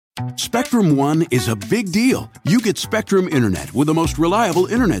Spectrum One is a big deal. You get Spectrum Internet with the most reliable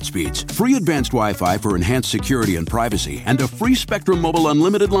internet speeds, free advanced Wi-Fi for enhanced security and privacy, and a free Spectrum Mobile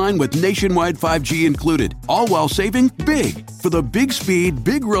Unlimited line with nationwide 5G included, all while saving big. For the big speed,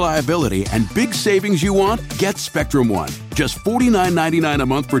 big reliability, and big savings you want, get Spectrum One. Just $49.99 a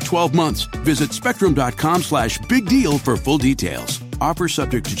month for 12 months. Visit spectrum.com/big deal for full details. Offer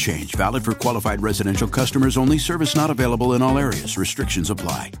subject to change. Valid for qualified residential customers only. Service not available in all areas. Restrictions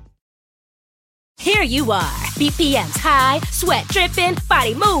apply. Here you are, BPMs high, sweat dripping,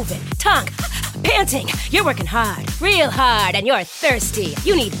 body moving, tongue panting. You're working hard, real hard, and you're thirsty.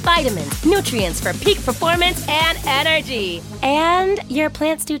 You need vitamins, nutrients for peak performance and energy. And your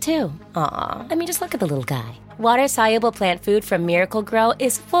plants do too. Aw, I mean, just look at the little guy. Water-soluble plant food from Miracle Grow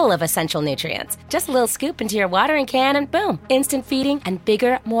is full of essential nutrients. Just a little scoop into your watering can and boom, instant feeding and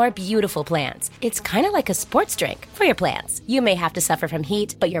bigger, more beautiful plants. It's kind of like a sports drink for your plants. You may have to suffer from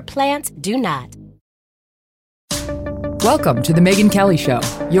heat, but your plants do not. Welcome to The Megyn Kelly Show,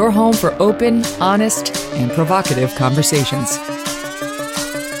 your home for open, honest, and provocative conversations.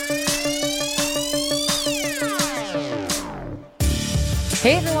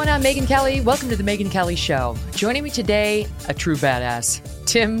 Hey everyone, I'm Megyn Kelly. Welcome to The Megyn Kelly Show. Joining me today, a true badass,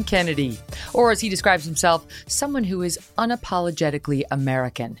 Tim Kennedy. Or as he describes himself, someone who is unapologetically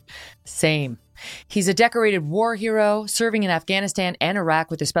American. Same. He's a decorated war hero, serving in Afghanistan and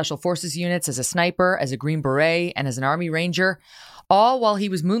Iraq with the Special Forces units as a sniper, as a Green Beret, and as an Army Ranger, all while he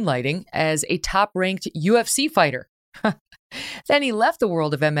was moonlighting as a top-ranked UFC fighter. Then he left the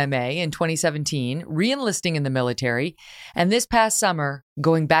world of MMA in 2017, re-enlisting in the military, and this past summer,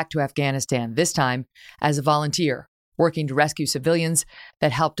 going back to Afghanistan, this time as a volunteer, working to rescue civilians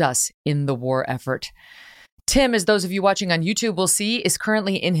that helped us in the war effort. Tim, as those of you watching on YouTube will see, is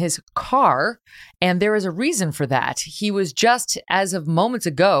currently in his car, and there is a reason for that. He was just, as of moments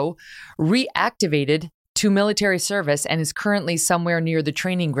ago, reactivated to military service and is currently somewhere near the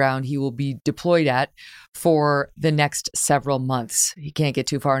training ground he will be deployed at for the next several months. He can't get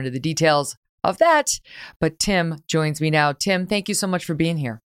too far into the details of that, but Tim joins me now. Tim, thank you so much for being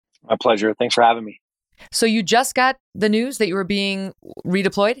here. My pleasure. Thanks for having me. So you just got the news that you were being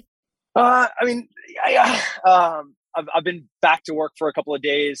redeployed? I've been back to work for a couple of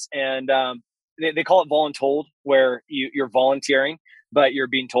days, and they call it voluntold, where you're volunteering, but you're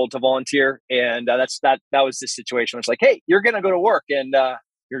being told to volunteer. And that was the situation. It's like, hey, you're going to go to work, and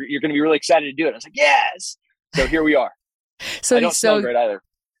you're going to be really excited to do it. I was like, yes. So here we are. So I don't smell great either.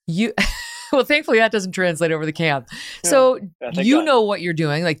 Well, thankfully that doesn't translate over the camp. So you know what you're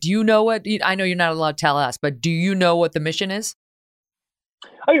doing. Like, do you know what? I know you're not allowed to tell us, but do you know what the mission is?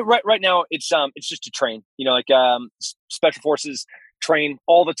 I mean, right now it's just to train. Special Forces train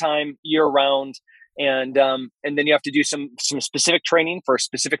all the time, year round, and then you have to do some specific training for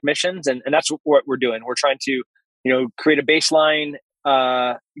specific missions, and that's what we're doing. We're trying to create a baseline,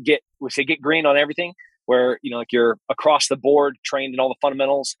 get green on everything, where you're across the board trained in all the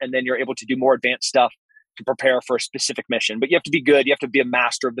fundamentals, and then you're able to do more advanced stuff to prepare for a specific mission. But you have to be good. You have to be a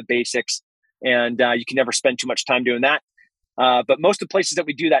master of the basics, and you can never spend too much time doing that. But most of the places that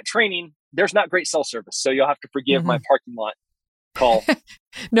we do that training, there's not great cell service. So you'll have to forgive my parking lot call.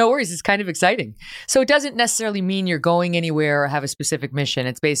 No worries. It's kind of exciting. So it doesn't necessarily mean you're going anywhere or have a specific mission.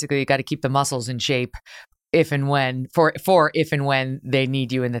 It's basically you got to keep the muscles in shape if and when they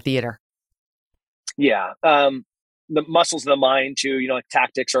need you in the theater. Yeah. The muscles of the mind too, like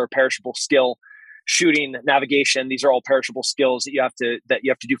tactics are a perishable skill. Shooting, navigation, these are all perishable skills that you have to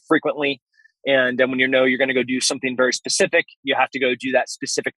do frequently. And then when you're going to go do something very specific, you have to go do that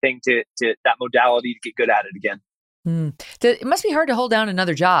specific thing to that modality to get good at it again. It must be hard to hold down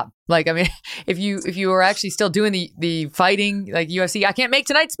another job. Like, I mean, if you were actually still doing the fighting, like UFC, I can't make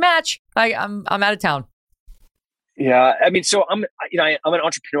tonight's match. I'm out of town. Yeah, I mean, so I'm an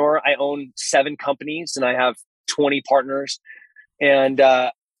entrepreneur. I own 7 companies and I have 20 partners, and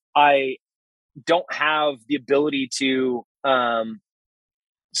I don't have the ability to.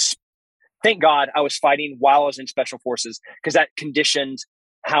 Thank God I was fighting while I was in Special Forces, because that conditioned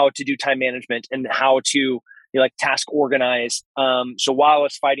how to do time management and how to task organize. So while I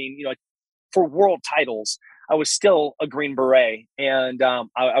was fighting, for world titles, I was still a Green Beret, and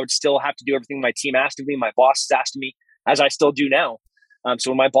I would still have to do everything my team asked of me, my boss asked me, as I still do now. So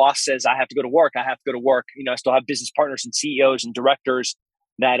when my boss says I have to go to work, I have to go to work. I still have business partners and CEOs and directors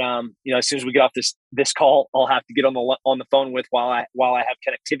that as soon as we get off this call, I'll have to get on the phone with while I have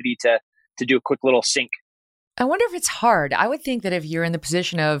connectivity to do a quick little sync. I wonder if it's hard. I would think that if you're in the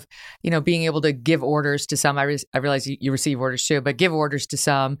position of, being able to give orders to some, I realize you receive orders too, but give orders to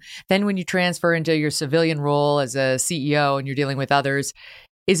some, then when you transfer into your civilian role as a CEO and you're dealing with others,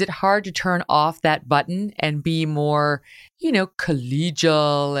 is it hard to turn off that button and be more,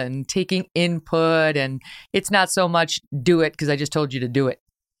 collegial and taking input, and it's not so much do it because I just told you to do it?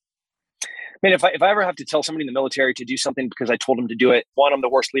 Man, if I ever have to tell somebody in the military to do something because I told them to do it, one, I'm the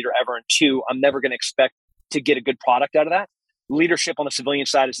worst leader ever, and two, I'm never going to expect to get a good product out of that. Leadership on the civilian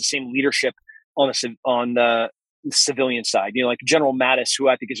side is the same leadership on the civilian side. Like General Mattis, who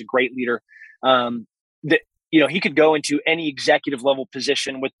I think is a great leader, that he could go into any executive level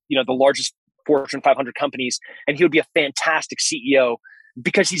position with the largest Fortune 500 companies, and he would be a fantastic CEO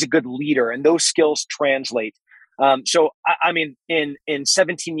because he's a good leader, and those skills translate. So I mean, in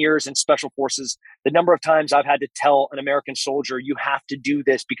 17 years in special forces, the number of times I've had to tell an American soldier, you have to do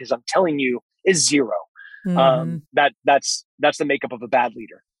this because I'm telling you, is zero. Mm-hmm. That's the makeup of a bad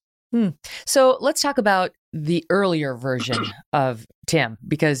leader. So let's talk about the earlier version of Tim,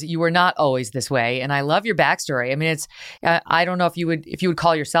 because you were not always this way. And I love your backstory. I mean, it's, I don't know if you would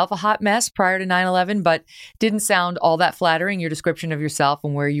call yourself a hot mess prior to 9/11, but didn't sound all that flattering, your description of yourself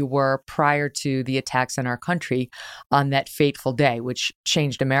and where you were prior to the attacks on our country on that fateful day, which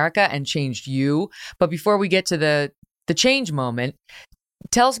changed America and changed you. But before we get to the change moment,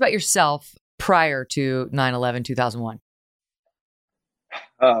 tell us about yourself prior to 9/11, 2001.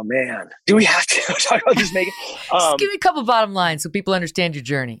 Oh man, do we have to talk about this, Megan? Just give me a couple bottom lines so people understand your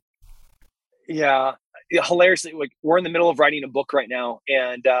journey. Yeah, hilariously, like we're in the middle of writing a book right now,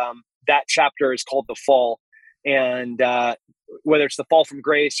 and that chapter is called "The Fall." And whether it's the fall from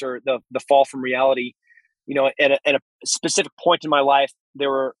grace or the fall from reality, at a specific point in my life,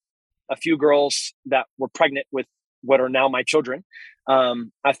 there were a few girls that were pregnant with what are now my children.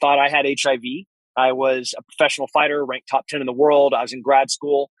 I thought I had HIV. I was a professional fighter, ranked top 10 in the world. I was in grad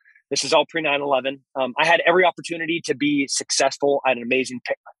school. This is all pre 9/11. I had every opportunity to be successful. I had an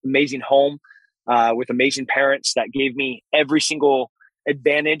amazing home with amazing parents that gave me every single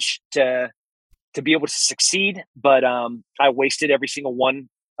advantage to be able to succeed. But I wasted every single one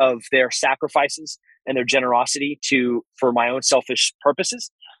of their sacrifices and their generosity for my own selfish purposes.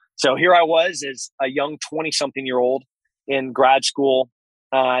 So here I was as a young 20-something-year-old in grad school,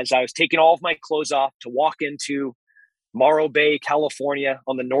 as I was taking all of my clothes off to walk into Morro Bay, California,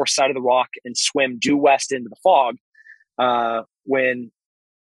 on the north side of the rock and swim due west into the fog, when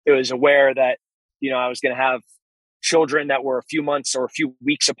it was aware that, I was going to have children that were a few months or a few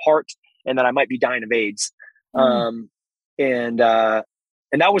weeks apart and that I might be dying of AIDS. And that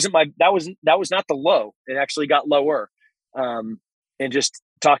wasn't that was not the low. It actually got lower. And just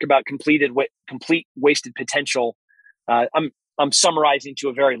talk about complete wasted potential. I'm summarizing to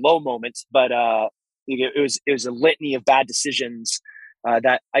a very low moment, but it was a litany of bad decisions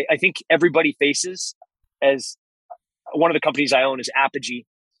that I think everybody faces. As one of the companies I own is Apogee,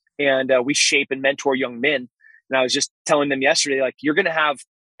 and we shape and mentor young men. And I was just telling them yesterday, like, you're going to have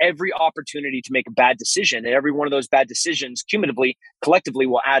every opportunity to make a bad decision, and every one of those bad decisions, collectively,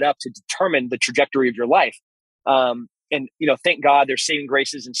 will add up to determine the trajectory of your life. And thank God there's saving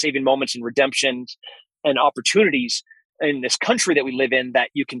graces and saving moments and redemptions and opportunities in this country that we live in that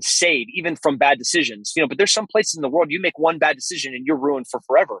you can save even from bad decisions, but there's some places in the world you make one bad decision and you're ruined for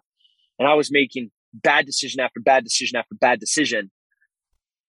forever. And I was making bad decision after bad decision after bad decision.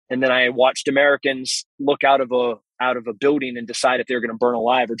 And then I watched Americans look out of a building and decide if they were going to burn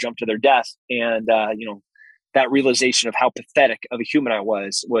alive or jump to their death. And, that realization of how pathetic of a human I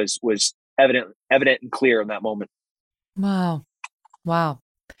was evident and clear in that moment. Wow.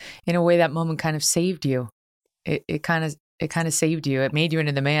 In a way, that moment kind of saved you. It kind of saved you. It made you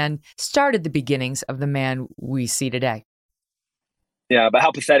into the man, started the beginnings of the man we see today. Yeah, but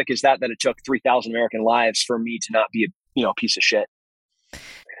how pathetic is that it took 3,000 American lives for me to not be a piece of shit?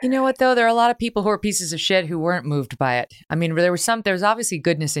 You know what, though? There are a lot of people who are pieces of shit who weren't moved by it. I mean, there was obviously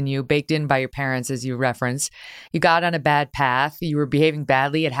goodness in you, baked in by your parents, as you referenced. You got on a bad path. You were behaving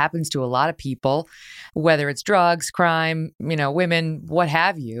badly. It happens to a lot of people, whether it's drugs, crime, women, what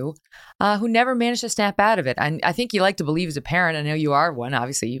have you, who never managed to snap out of it. And I think you like to believe as a parent, I know you are one,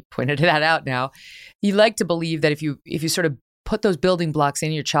 obviously you pointed that out now. You like to believe that if you sort of put those building blocks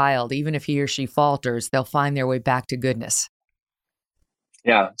in your child, even if he or she falters, they'll find their way back to goodness.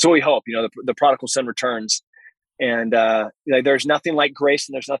 Yeah. So we hope, the prodigal son returns, and there's nothing like grace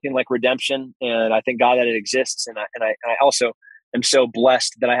and there's nothing like redemption. And I thank God that it exists. And I also am so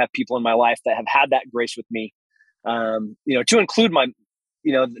blessed that I have people in my life that have had that grace with me, to include my,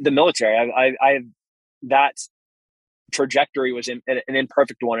 the military. I that trajectory was an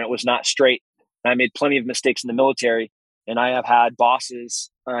imperfect one. It was not straight. I made plenty of mistakes in the military, and I have had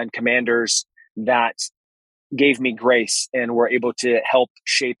bosses and commanders that gave me grace and were able to help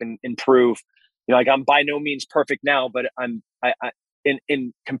shape and improve. I'm by no means perfect now, but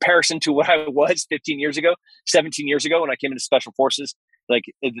in comparison to what I was 15 years ago, 17 years ago, when I came into special forces, like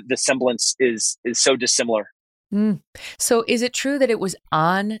the semblance is so dissimilar. Mm. So is it true that it was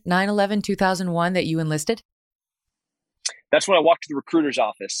on 9/11/2001 that you enlisted? That's when I walked to the recruiter's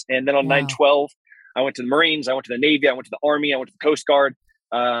office. And then on Wow. 9/12, I went to the Marines, I went to the Navy, I went to the Army, I went to the Coast Guard,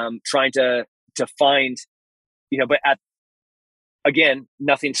 trying to find, but again,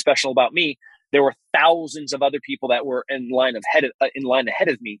 nothing special about me. There were thousands of other people that were in line ahead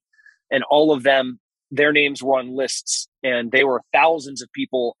of me, and all of them, their names were on lists, and they were thousands of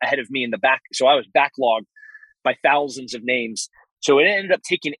people ahead of me in the back. So I was backlogged by thousands of names. So it ended up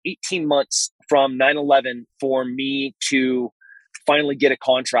taking 18 months from 9/11 for me to finally get a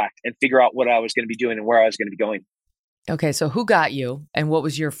contract and figure out what I was going to be doing and where I was going to be going. Okay, so who got you, and what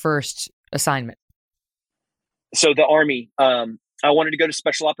was your first assignment? So the Army, I wanted to go to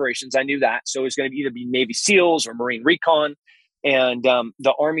special operations. I knew that. So it was going to either be Navy SEALs or Marine Recon. And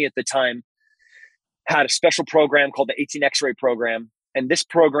the Army at the time had a special program called the 18 X-ray program. And this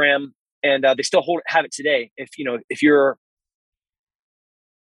program, and they still have it today. If you're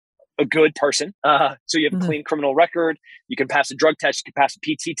a good person, so you have a clean criminal record, you can pass a drug test, you can pass a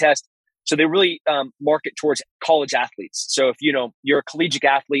PT test. So they really market towards college athletes. So if you're a collegiate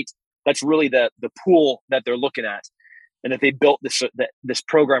athlete, that's really the pool that they're looking at, and that they built this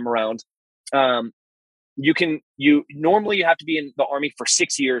program around. Normally you have to be in the Army for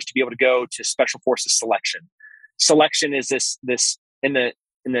 6 years to be able to go to Special Forces selection. Selection is this in the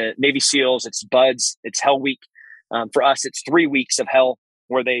Navy SEALs, it's BUDS, it's Hell Week. For us, it's 3 weeks of hell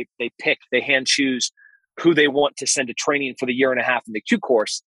where they hand choose who they want to send to training for the year and a half in the Q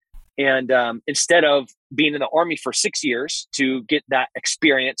course. And instead of being in the Army for 6 years to get that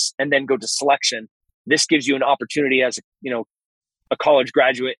experience and then go to selection, this gives you an opportunity as a college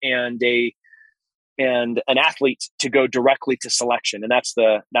graduate and an athlete to go directly to selection, and that's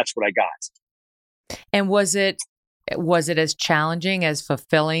what I got. And was it as challenging, as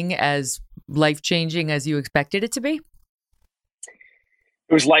fulfilling, as life-changing as you expected it to be?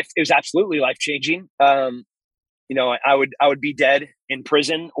 It was absolutely life-changing. I would be dead in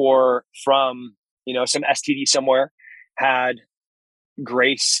prison or from some STD somewhere, had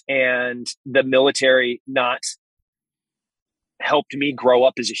grace and the military not helped me grow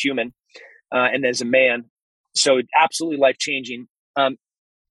up as a human and as a man. So absolutely life-changing.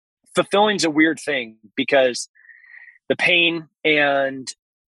 Fulfilling is a weird thing because the pain and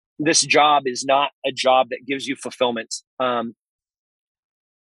this job is not a job that gives you fulfillment.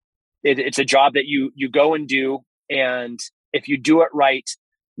 It's a job that you go and do, and if you do it right,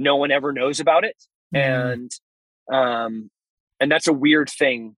 no one ever knows about it. And that's a weird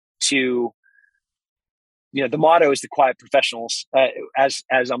thing to, the motto is the quiet professionals. As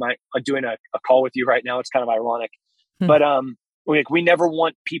I'm doing a call with you right now, it's kind of ironic, but we never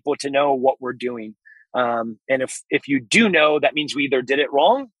want people to know what we're doing. And if you do know, that means we either did it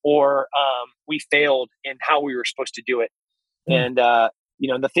wrong or we failed in how we were supposed to do it. And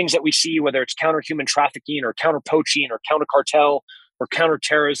the things that we see, whether it's counter human trafficking or counter poaching or counter cartel or counter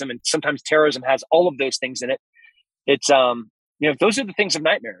terrorism, and sometimes terrorism has all of those things in it. It's those are the things of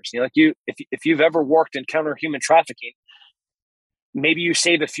nightmares. If you've ever worked in counter human trafficking, maybe you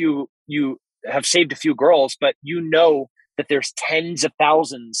have saved a few girls, but that there's tens of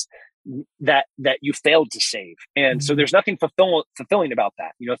thousands that you failed to save. And so there's nothing fulfilling about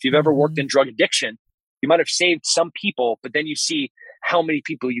that. If you've ever worked in drug addiction, you might have saved some people, but then you see how many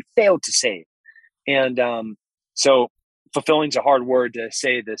people you failed to save. And so fulfilling is a hard word to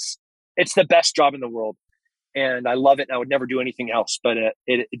say this. It's the best job in the world, and I love it. And I would never do anything else, but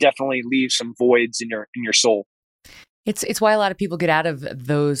it definitely leaves some voids in your soul. It's why a lot of people get out of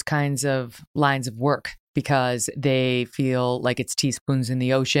those kinds of lines of work, because they feel like it's teaspoons in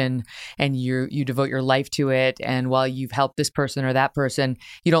the ocean and you devote your life to it. And while you've helped this person or that person,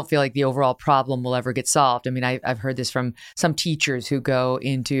 you don't feel like the overall problem will ever get solved. I mean, I've heard this from some teachers who go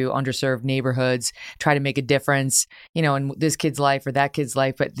into underserved neighborhoods, try to make a difference, in this kid's life or that kid's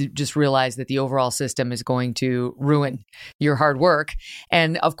life, but just realize that the overall system is going to ruin your hard work.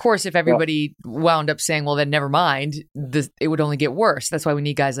 And of course, if everybody wound up saying, well, then never mind, it would only get worse. That's why we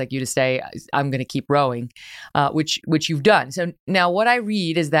need guys like you to say, I'm going to keep rowing. Which you've done. So now what I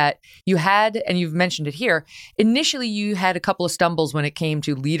read is that you had, and you've mentioned it here, initially you had a couple of stumbles when it came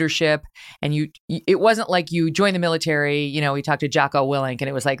to leadership, and it wasn't like you joined the military, we talked to Jocko Willink, and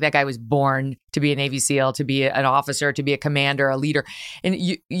it was like that guy was born to be a Navy SEAL, to be an officer, to be a commander, a leader. And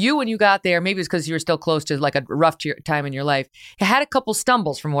you when you got there, maybe it's because you were still close to like a rough time in your life, you had a couple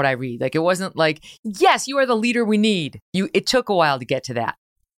stumbles from what I read. Like it wasn't like, yes, you are the leader we need. It took a while to get to that.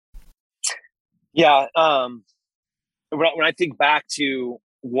 Yeah. when I think back to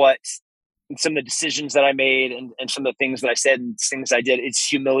what some of the decisions that I made and some of the things that I said and things I did, it's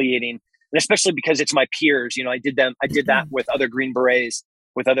humiliating. And especially because it's my peers, I did that with other Green Berets,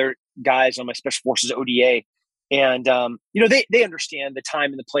 with other guys on my Special Forces ODA. And, they understand the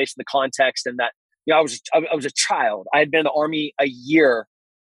time and the place and the context, and that, I was a child. I had been in the Army a year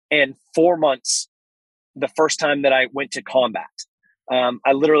and 4 months the first time that I went to combat.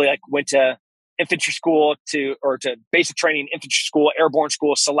 I literally went to infantry school to basic training, infantry school, airborne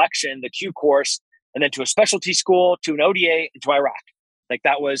school, selection, the Q course, and then to a specialty school, to an ODA, and to Iraq.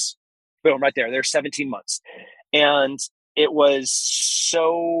 That was boom right there. There's 17 months. And it was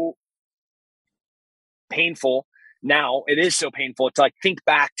so painful. Now it is so painful to think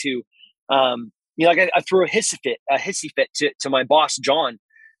back to, I threw a hissy fit to my boss, John.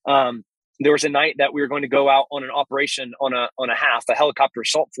 There was a night that we were going to go out on an operation on a helicopter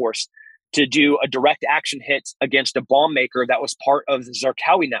assault force, to do a direct action hit against a bomb maker that was part of the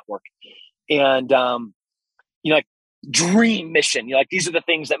Zarqawi network. And, dream mission, these are the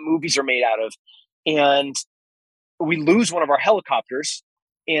things that movies are made out of. And we lose one of our helicopters,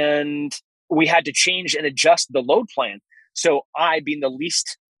 and we had to change and adjust the load plan. So I, being the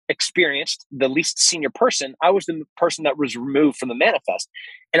least experienced, the least senior person, I was the person that was removed from the manifest.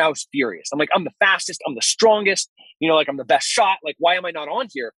 And I was furious. I'm like, I'm the fastest, I'm the strongest, I'm the best shot. Why am I not on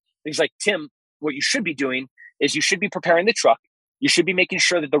here? And he's like, Tim, what you should be doing is you should be preparing the truck. You should be making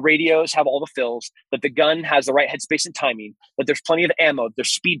sure that the radios have all the fills, that the gun has the right headspace and timing, that there's plenty of ammo,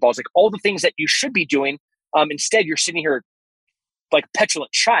 there's speedballs, all the things that you should be doing. Instead, you're sitting here like a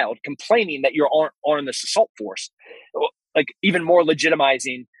petulant child complaining that you aren't on this assault force, even more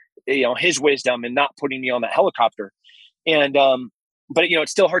legitimizing, his wisdom and not putting you on that helicopter. And, but it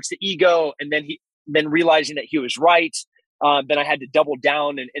still hurts the ego. And then realizing that he was right. Then I had to double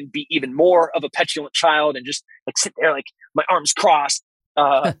down and be even more of a petulant child and just sit there, my arms crossed.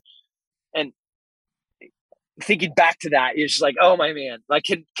 And thinking back to that is just oh my man,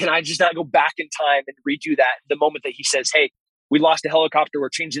 can I just not go back in time and redo that? The moment that he says, hey, we lost a helicopter, we're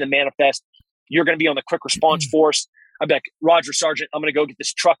changing the manifest, you're going to be on the quick response force. I'd be like, Roger, Sergeant, I'm going to go get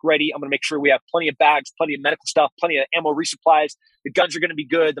this truck ready. I'm going to make sure we have plenty of bags, plenty of medical stuff, plenty of ammo resupplies. The guns are going to be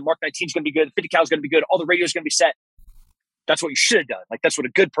good. The Mark 19 is going to be good. The 50 cal is going to be good. All the radios are going to be set. That's what you should have done. That's what a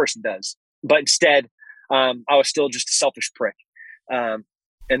good person does. But instead, I was still just a selfish prick. And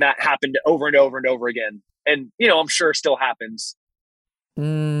that happened over and over and over again. And, I'm sure it still happens,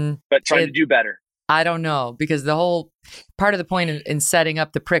 but trying to do better. I don't know, because the whole part of the point in setting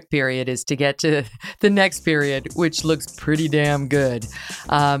up the prick period is to get to the next period, which looks pretty damn good.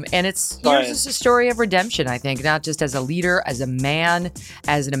 And it's just a story of redemption, I think, not just as a leader, as a man,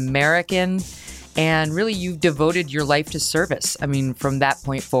 as an American. And really, you've devoted your life to service. I mean, from that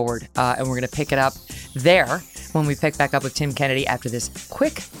point forward. And we're going to pick it up there when we pick back up with Tim Kennedy after this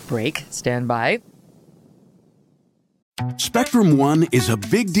quick break. Stand by. Spectrum One is a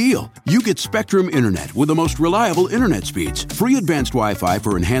big deal. You get Spectrum Internet with the most reliable internet speeds, free advanced Wi-Fi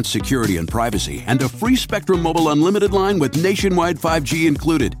for enhanced security and privacy, and a free Spectrum Mobile unlimited line with nationwide 5G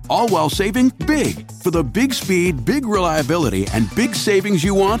included, all while saving big. For the big speed, big reliability, and big savings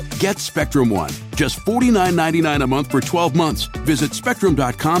you want, get Spectrum One. Just $49.99 a month for 12 months. Visit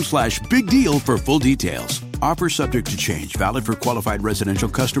spectrum.com/big deal for full details. Offer subject to change. Valid for qualified residential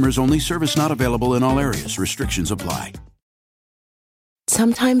customers only. Service not available in all areas. Restrictions apply.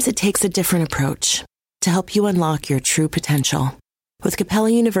 Sometimes it takes a different approach to help you unlock your true potential. With Capella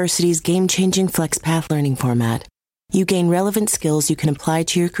University's game-changing FlexPath learning format, you gain relevant skills you can apply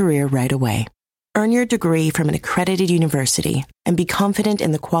to your career right away. Earn your degree from an accredited university and be confident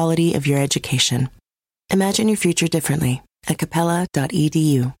in the quality of your education. Imagine your future differently at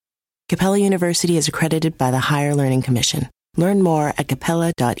capella.edu. Capella University is accredited by the Higher Learning Commission. Learn more at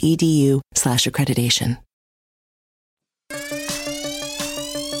capella.edu/accreditation.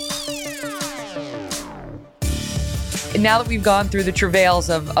 Now that we've gone through the travails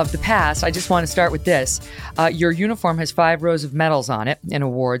of the past, I just want to start with this. Your uniform has 5 rows of medals on it and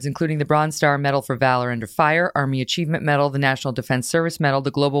awards, including the Bronze Star Medal for Valor Under Fire, Army Achievement Medal, the National Defense Service Medal,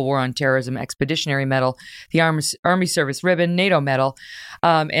 the Global War on Terrorism Expeditionary Medal, the Army Service Ribbon, NATO Medal,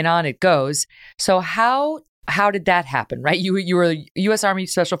 and on it goes. So how did that happen, right? You were U.S. Army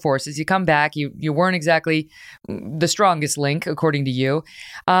Special Forces. You come back. You weren't exactly the strongest link, according to you.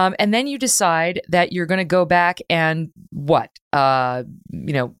 And then you decide that you're going to go back and what? How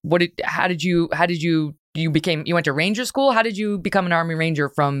did you went to Ranger School? How did you become an Army Ranger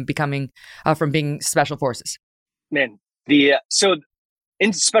from being Special Forces? Man, so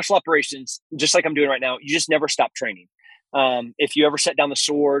in special operations, just like I'm doing right now, you just never stop training. If you ever set down the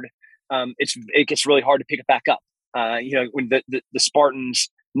sword, it gets really hard to pick it back up. when the Spartans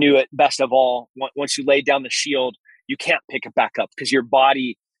knew it best of all. Once you lay down the shield, you can't pick it back up because your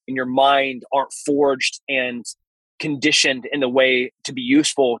body and your mind aren't forged and conditioned in the way to be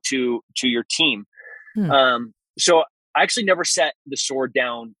useful to your team. So I actually never set the sword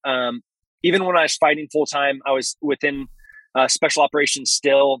down. Even when I was fighting full time, I was within special operations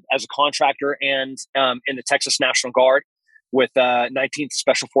still as a contractor and in the Texas National Guard with 19th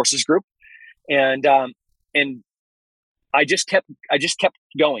Special Forces Group, and I just kept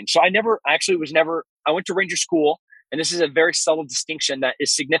going. So I went to Ranger School, and this is a very subtle distinction that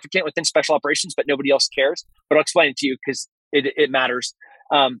is significant within special operations, but nobody else cares. But I'll explain it to you because it matters.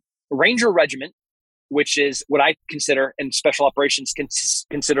 Ranger Regiment, which is what I consider in special operations,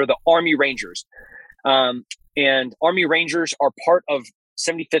 consider the Army Rangers. And Army Rangers are part of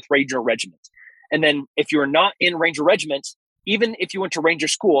 75th Ranger Regiment. And then if you're not in Ranger Regiment, even if you went to Ranger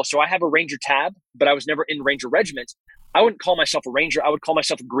School, so I have a Ranger tab, but I was never in Ranger Regiment, I wouldn't call myself a Ranger. I would call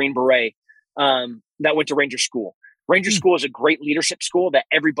myself a Green Beret that went to Ranger School. Ranger School is a great leadership school that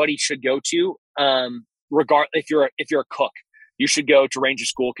everybody should go to. If you're a cook, you should go to Ranger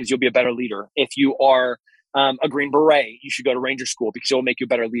School because you'll be a better leader. If you are a Green Beret, you should go to Ranger School because it will make you a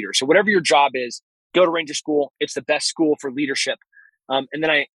better leader. So whatever your job is, go to Ranger School. It's the best school for leadership. And then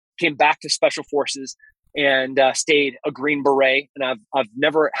I came back to Special Forces and stayed a Green Beret. And I've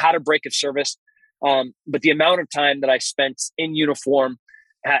never had a break of service. But the amount of time that I spent in uniform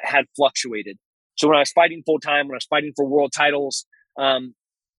had fluctuated. So when I was fighting full time, when I was fighting for world titles,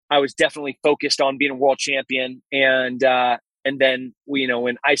 I was definitely focused on being a world champion. And then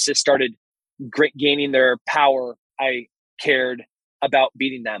when ISIS started gaining their power, I cared about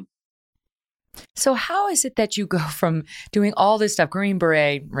beating them. So how is it that you go from doing all this stuff, Green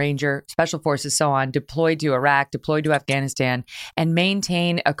Beret, Ranger, Special Forces, so on, deployed to Iraq, deployed to Afghanistan, and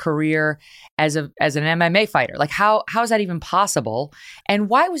maintain a career as an MMA fighter? Like how is that even possible? And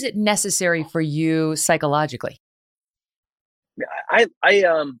why was it necessary for you psychologically? I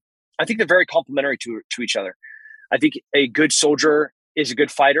think they're very complementary to each other. I think a good soldier is a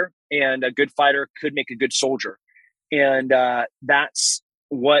good fighter, and a good fighter could make a good soldier. And that's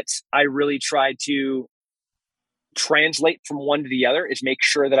what I really tried to translate from one to the other, is make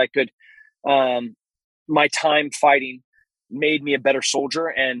sure that I could, my time fighting made me a better soldier,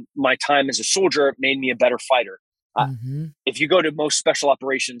 and my time as a soldier made me a better fighter. If you go to most special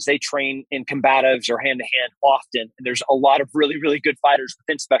operations, they train in combatives or hand to hand often. And there's a lot of really, really good fighters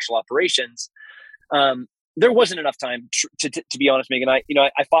within special operations. There wasn't enough time to be honest, Megan. I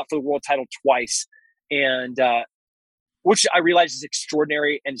fought for the world title twice, and which I realize is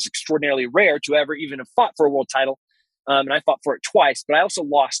extraordinary and is extraordinarily rare to ever even have fought for a world title. And I fought for it twice, but I also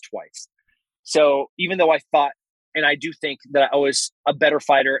lost twice. So even though I thought, and I do think that I was a better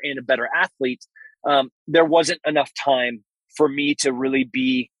fighter and a better athlete, there wasn't enough time for me to really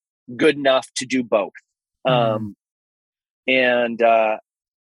be good enough to do both.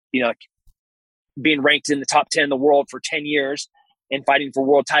 Being ranked in the top 10 in the world for 10 years and fighting for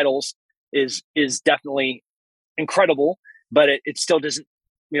world titles is definitely incredible, but it still doesn't,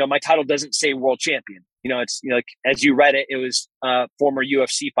 my title doesn't say world champion. It's, like, as you read it, it was former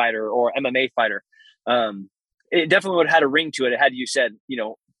UFC fighter or MMA fighter. It definitely would have had a ring to it. It had, you said,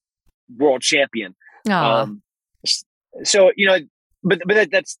 world champion. So, but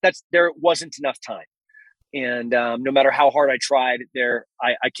that's, there wasn't enough time. And no matter how hard I tried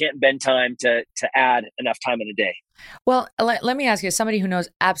I can't bend time to add enough time in a day. Well, let me ask you, as somebody who knows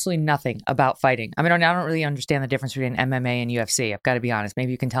absolutely nothing about fighting, I don't really understand the difference between MMA and UFC. I've got to be honest.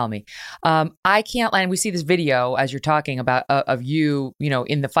 Maybe you can tell me. I can't, and we see this video as you're talking about of you,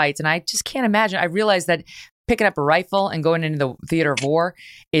 in the fights, and I just can't imagine. I realize that picking up a rifle and going into the theater of war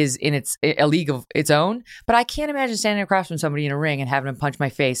is a league of its own. But I can't imagine standing across from somebody in a ring and having him punch my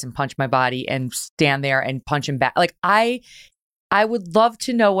face and punch my body and stand there and punch him back. Like I would love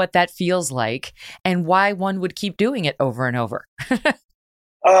to know what that feels like and why one would keep doing it over and over.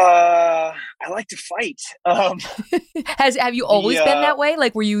 I like to fight. Have you always been that way?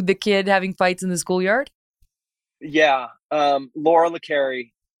 Like, were you the kid having fights in the schoolyard? Yeah. Laura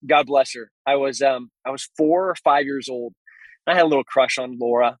LeCarry, God bless her. I was 4 or 5 years old. I had a little crush on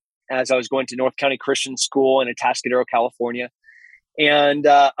Laura as I was going to North County Christian School in Atascadero, California. And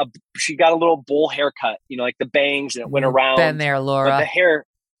she got a little bowl haircut, like the bangs, and it went around. Been there, Laura. But the hair,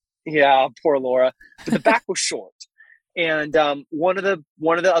 yeah, poor Laura. But the back was short. And one of the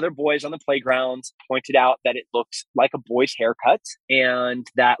other boys on the playground pointed out that it looked like a boy's haircut and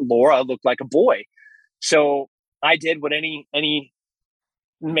that Laura looked like a boy. So I did what any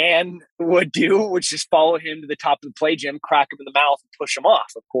man would do, which is follow him to the top of the play gym, crack him in the mouth, and push him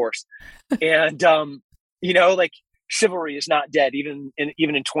off, of course. And like chivalry is not dead even in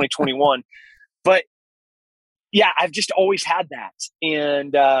 2021. But yeah, I've just always had that.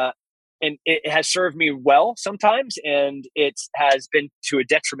 And it has served me well sometimes, and it has been to a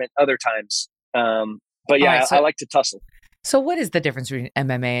detriment other times. But yeah, right, I like to tussle. So what is the difference between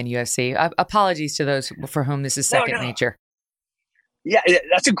MMA and UFC? Apologies to those for whom this is second nature. Yeah,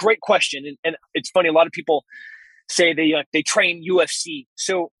 that's a great question. And it's funny. A lot of people say they train UFC.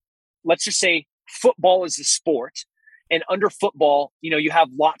 So let's just say football is a sport. And under football, you have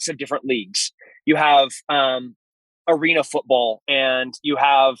lots of different leagues. You have arena football, and you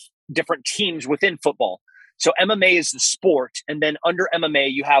have different teams within football. So MMA is the sport. And then under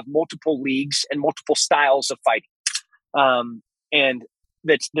MMA, you have multiple leagues and multiple styles of fighting. And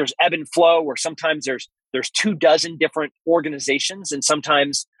there's ebb and flow, where sometimes there's 24 different organizations, and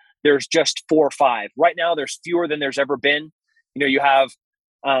sometimes there's just 4 or 5. Right now, there's fewer than there's ever been. You have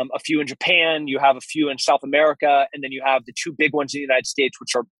a few in Japan, you have a few in South America, and then you have the 2 big ones in the United States,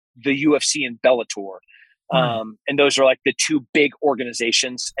 which are the UFC and Bellator. And those are like the 2 big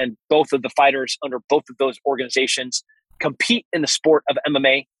organizations, and both of the fighters under both of those organizations compete in the sport of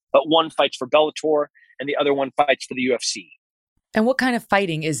MMA, but one fights for Bellator and the other one fights for the UFC. And what kind of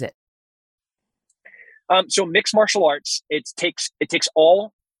fighting is it? So mixed martial arts, it takes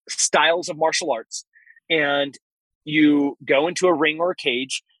all styles of martial arts, and you go into a ring or a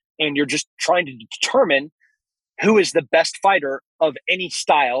cage, and you're just trying to determine who is the best fighter of any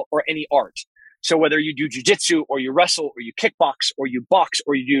style or any art. So whether you do jiu-jitsu or you wrestle or you kickbox or you box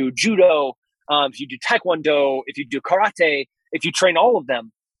or you do judo, if you do taekwondo, if you do karate, if you train all of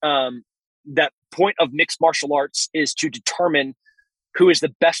them, that point of mixed martial arts is to determine who is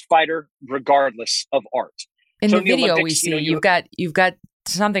the best fighter regardless of art. In the video Olympics, we see you've got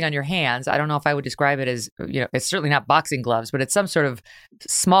something on your hands. I don't know if I would describe it as, it's certainly not boxing gloves, but it's some sort of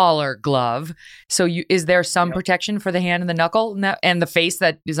smaller glove. So is there some protection for the hand and the knuckle and the face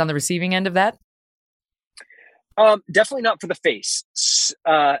that is on the receiving end of that? Definitely not for the face.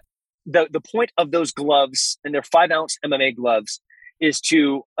 The point of those gloves, and they're 5-ounce MMA gloves, is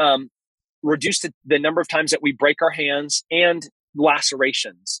to reduce the number of times that we break our hands and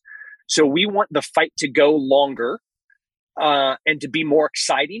lacerations. So we want the fight to go longer and to be more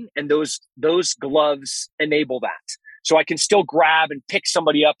exciting, and those gloves enable that. So I can still grab and pick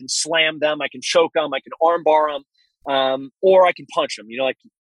somebody up and slam them. I can choke them. I can armbar them, or I can punch them.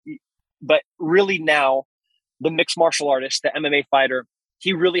 But really now, the mixed martial artist, the MMA fighter,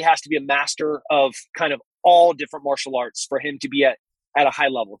 he really has to be a master of kind of all different martial arts for him to be at a high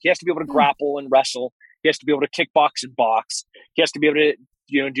level. He has to be able to grapple and wrestle. He has to be able to kickbox and box. He has to be able to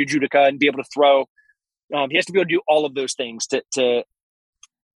do judoka and be able to throw. He has to be able to do all of those things to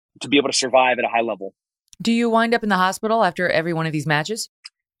be able to survive at a high level. Do you wind up in the hospital after every one of these matches?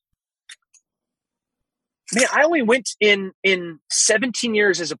 Man, I only went in 17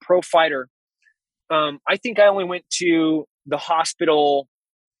 years as a pro fighter. I think I only went to the hospital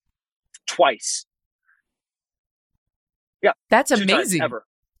twice. Yeah. That's amazing. Ever.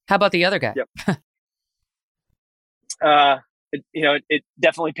 How about the other guy? Yep. It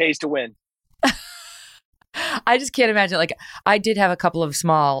definitely pays to win. I just can't imagine. Like, I did have a couple of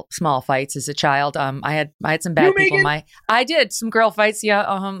small fights as a child. I had some bad people. I did some girl fights. Yeah.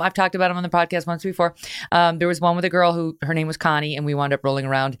 I've talked about them on the podcast once before. There was one with a girl who her name was Connie, and we wound up rolling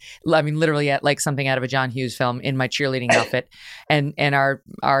around. I mean, literally at like something out of a John Hughes film in my cheerleading outfit, and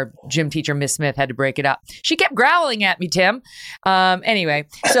our gym teacher, Miss Smith, had to break it up. She kept growling at me, Tim. Anyway,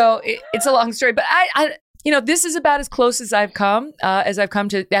 so it's a long story, but I this is about as close as I've come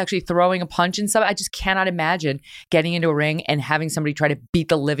to actually throwing a punch and stuff. I just cannot imagine getting into a ring and having somebody try to beat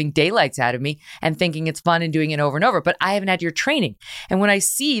the living daylights out of me and thinking it's fun and doing it over and over. But I haven't had your training. And when I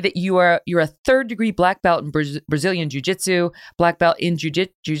see that you're a 3rd degree black belt in Brazilian Jiu-Jitsu, black belt in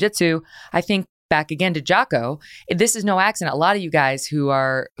Jiu-Jitsu, I think back again to Jocko, this is no accident. A lot of you guys who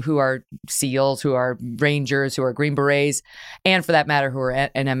are SEALs, who are Rangers, who are Green Berets, and for that matter, who are in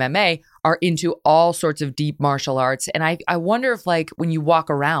MMA, are into all sorts of deep martial arts. And I wonder if, like, when you walk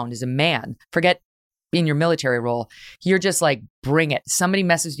around as a man, forget in your military role, you're just like, bring it. Somebody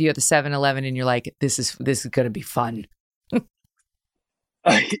messes with you at the 7-Eleven and you're like, this is going to be fun. Well,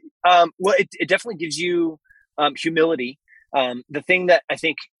 it definitely gives you humility. The thing that I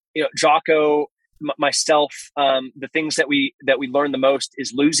think, Jocko, myself, the things that we learn the most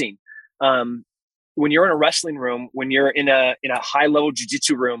is losing. When you're in a wrestling room, when you're in a high level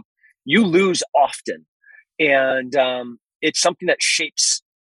jiu-jitsu room, you lose often, and it's something that shapes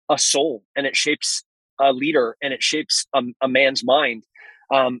a soul, and it shapes a leader, and it shapes a man's mind,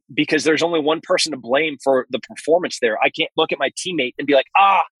 because there's only one person to blame for the performance there. I can't look at my teammate and be like,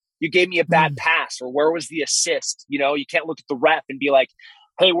 you gave me a bad pass, or where was the assist? You know, you can't look at the ref and be like,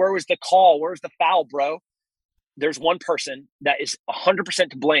 hey, where was the call? Where's the foul, bro? There's one person that is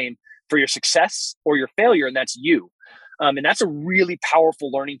 100% to blame for your success or your failure, and that's you. And that's a really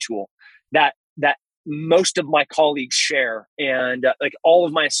powerful learning tool that most of my colleagues share, and like all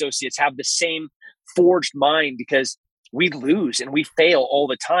of my associates have the same forged mind, because we lose and we fail all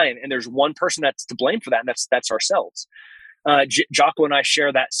the time, and there's one person that's to blame for that, and that's ourselves. Jocko and I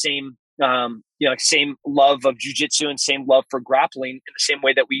share that same same love of jiu-jitsu and same love for grappling, in the same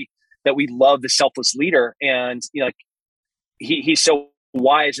way that we love the selfless leader. And he's so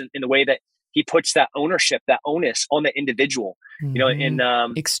wise in the way that he puts that ownership, that onus on the individual.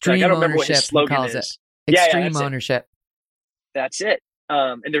 Extreme I don't remember ownership, what his slogan he calls is. it. Extreme That's ownership. That's it.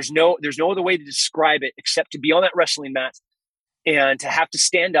 And there's no other way to describe it except to be on that wrestling mat and to have to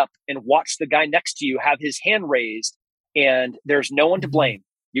stand up and watch the guy next to you have his hand raised, and there's no one to blame.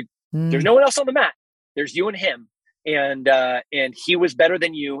 There's no one else on the mat. There's you and him, and he was better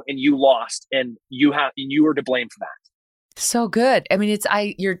than you, and you lost, and you were to blame for that. So good. I mean,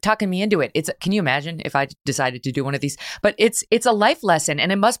 you're talking me into it. Can you imagine if I decided to do one of these? But it's a life lesson,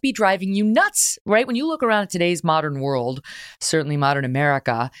 and it must be driving you nuts, right? When you look around at today's modern world, certainly modern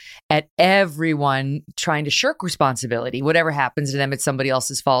America, at everyone trying to shirk responsibility. Whatever happens to them, it's somebody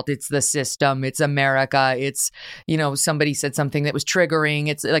else's fault. It's the system. It's America. It's, somebody said something that was triggering.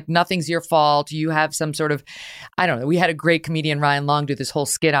 It's like nothing's your fault. You have some sort of, I don't know. We had a great comedian, Ryan Long, do this whole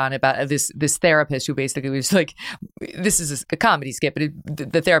skit on about this therapist who basically was like, this is a comedy skit, but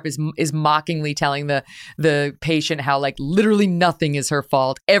the therapist is mockingly telling the patient how like literally nothing is her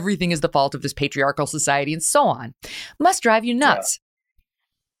fault. Everything is the fault of this patriarchal society, and so on. Must drive you nuts.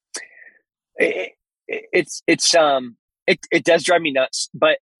 Yeah. It does drive me nuts,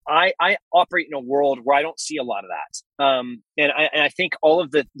 but I operate in a world where I don't see a lot of that. And I think all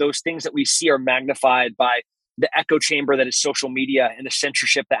of those things that we see are magnified by the echo chamber that is social media and the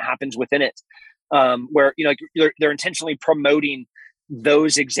censorship that happens within it. Where they're intentionally promoting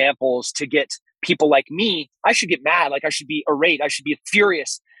those examples to get people like me. I should get mad, like I should be irate, I should be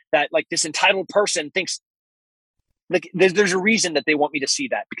furious that like this entitled person thinks like there's a reason that they want me to see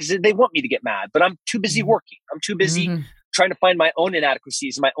that, because they want me to get mad. But I'm too busy working. I'm too busy trying to find my own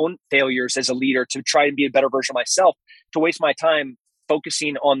inadequacies, my own failures as a leader to try and be a better version of myself, to waste my time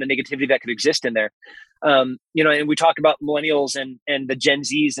focusing on the negativity that could exist in there. And we talk about millennials and the Gen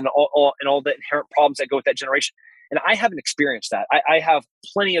Zs and all the inherent problems that go with that generation. And I haven't experienced that. I have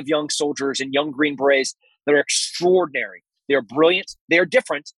plenty of young soldiers and young Green Berets that are extraordinary. They are brilliant. They are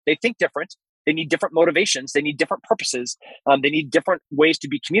different. They think different. They need different motivations. They need different purposes. They need different ways to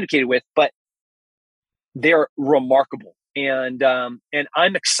be communicated with, but they're remarkable. And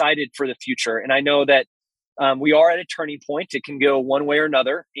I'm excited for the future. And I know that we are at a turning point. It can go one way or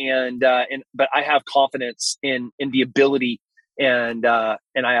another, but I have confidence in the ability, and I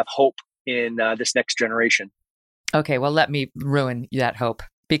have hope in this next generation. Okay, well, let me ruin that hope,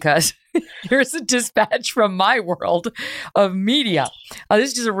 because here's a dispatch from my world of media.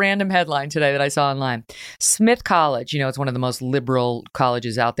 This is just a random headline today that I saw online. Smith College, it's one of the most liberal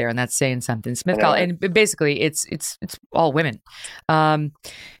colleges out there, and that's saying something. Smith College, and basically it's all women.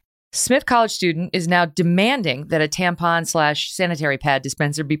 Smith College student is now demanding that a tampon/sanitary pad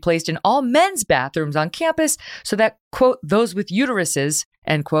dispenser be placed in all men's bathrooms on campus so that, quote, those with uteruses,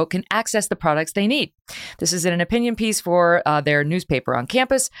 end quote, can access the products they need. This is in an opinion piece for their newspaper on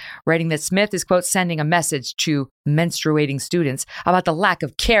campus, writing that Smith is, quote, sending a message to menstruating students about the lack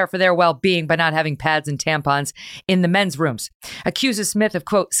of care for their well-being by not having pads and tampons in the men's rooms. Accuses Smith of,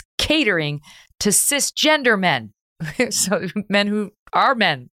 quote, catering to cisgender men. So men who are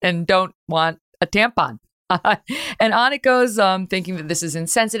men and don't want a tampon. And on it goes, thinking that this is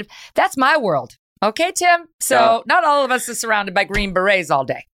insensitive. That's my world. Okay, Tim? So not all of us are surrounded by Green Berets all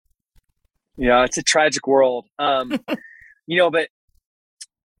day. Yeah, it's a tragic world. But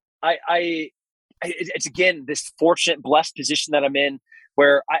it's again, this fortunate, blessed position that I'm in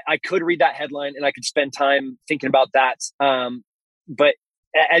where I could read that headline and I could spend time thinking about that. But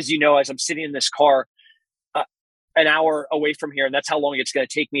as you know, as I'm sitting in this car, an hour away from here, and that's how long it's going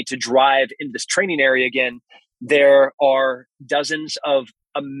to take me to drive into this training area again, there are dozens of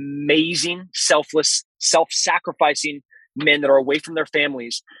amazing, selfless, self-sacrificing men that are away from their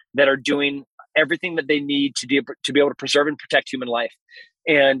families that are doing everything that they need to be able to preserve and protect human life.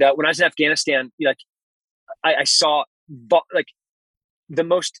 And when I was in Afghanistan, I saw the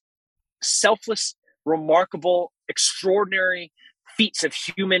most selfless, remarkable, extraordinary feats of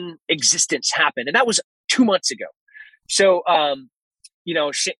human existence happen, and that was 2 months ago. So, I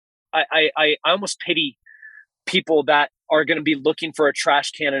almost pity people that are going to be looking for a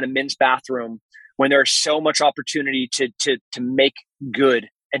trash can in a men's bathroom when there's so much opportunity to make good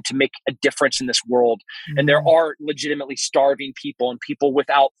and to make a difference in this world. Mm-hmm. And there are legitimately starving people and people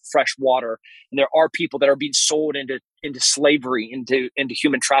without fresh water. And there are people that are being sold into slavery, into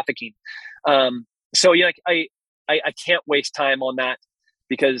human trafficking. So I can't waste time on that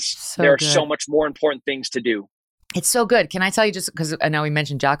because there are so much more important things to do. It's so good. Can I tell you, just because I know we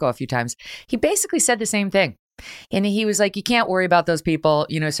mentioned Jocko a few times, he basically said the same thing. And he was like, you can't worry about those people,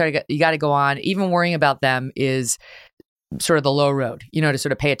 you got to go on. Even worrying about them is sort of the low road, to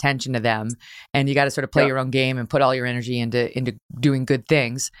sort of pay attention to them. And you got to sort of play your own game and put all your energy into doing good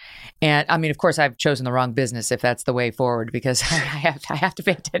things. And I mean, of course, I've chosen the wrong business if that's the way forward, because I have to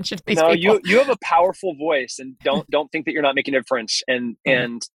pay attention to these people. You have a powerful voice, and don't think that you're not making a difference.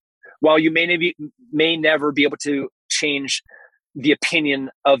 And while you may never be able to change the opinion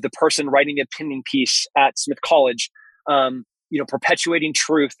of the person writing the opinion piece at Smith College, perpetuating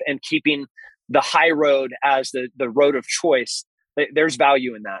truth and keeping the high road as the road of choice, there's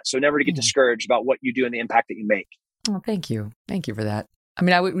value in that. So never to get discouraged about what you do and the impact that you make. Oh, thank you. Thank you for that. I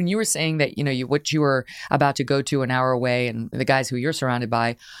mean, when you were saying that, what you were about to go to an hour away and the guys who you're surrounded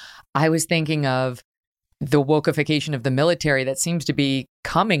by, I was thinking of the wokeification of the military that seems to be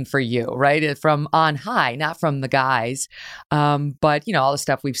coming for you, right? From on high, not from the guys. But, all the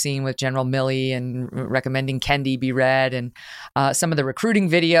stuff we've seen with General Milley and recommending Kendi be read, and some of the recruiting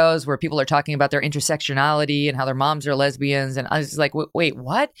videos where people are talking about their intersectionality and how their moms are lesbians. And I was like, wait,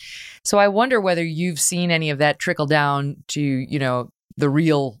 what? So I wonder whether you've seen any of that trickle down to, the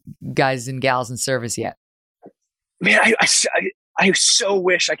real guys and gals in service yet. Man, I so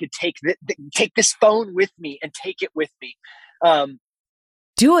wish I could take this phone with me and take it with me.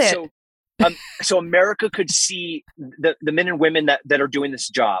 Do it. So America could see the men and women that are doing this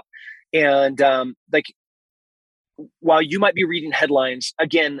job. And while you might be reading headlines,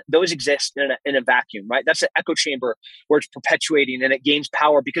 again, those exist in a vacuum, right? That's an echo chamber where it's perpetuating and it gains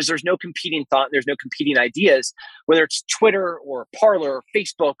power because there's no competing thought, and there's no competing ideas, whether it's Twitter or Parler or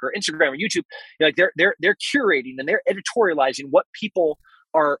Facebook or Instagram or YouTube. They're curating and they're editorializing what people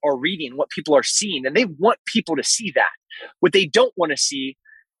are reading, what people are seeing, and they want people to see that. What they don't want to see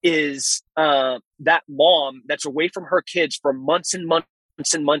is that mom that's away from her kids for months and months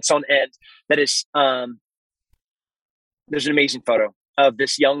and months on end. That is. There's an amazing photo of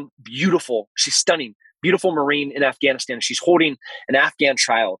this young, she's stunning, beautiful Marine in Afghanistan. She's holding an Afghan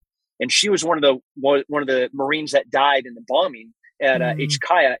child. And she was one of the Marines that died in the bombing at H.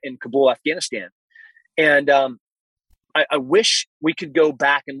 Kaya in Kabul, Afghanistan. And I wish we could go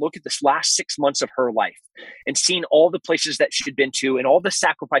back and look at this last 6 months of her life and seeing all the places that she'd been to and all the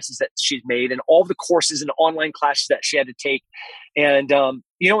sacrifices that she's made and all the courses and online classes that she had to take. And, and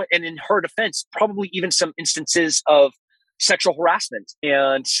in her defense, probably even some instances of sexual harassment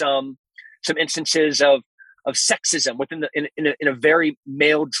and some instances of sexism within in a very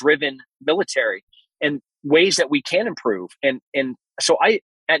male driven military, and ways that we can improve. And so I,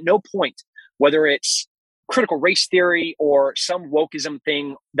 at no point, whether it's critical race theory or some wokeism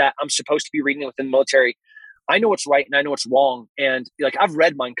thing that I'm supposed to be reading within the military, I know what's right and I know what's wrong. And I've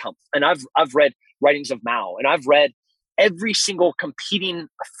read Mein Kampf, and I've read writings of Mao, and I've read every single competing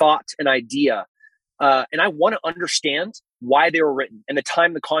thought and idea. And I want to understand why they were written and the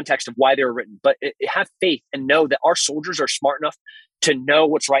time, the context of why they were written, but have faith and know that our soldiers are smart enough to know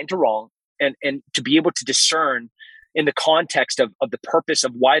what's right and wrong, and to be able to discern in the context of the purpose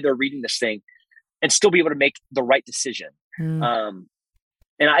of why they're reading this thing, and still be able to make the right decision. And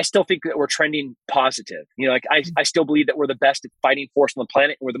I still think that we're trending positive. I still believe that we're the best fighting force on the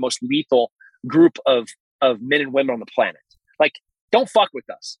planet, and we're the most lethal group of men and women on the planet. Don't fuck with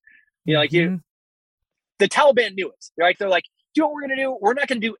us. The Taliban knew it. They're like, do you know what we're going to do? We're not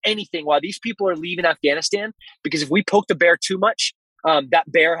going to do anything while these people are leaving Afghanistan, because if we poke the bear too much, that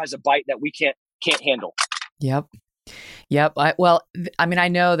bear has a bite that we can't handle. Yep. I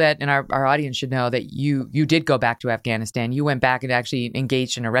know that, and our audience should know that you did go back to Afghanistan. You went back and actually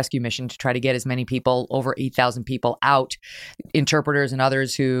engaged in a rescue mission to try to get as many people, over 8,000 people, out, interpreters and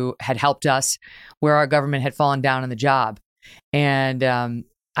others who had helped us where our government had fallen down on the job. And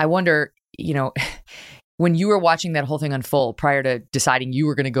I wonder, when you were watching that whole thing unfold prior to deciding you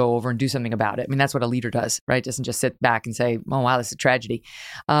were going to go over and do something about it, I mean, that's what a leader does, right? Doesn't just sit back and say, oh, wow, this is a tragedy.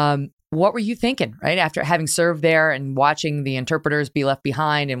 What were you thinking, right? After having served there and watching the interpreters be left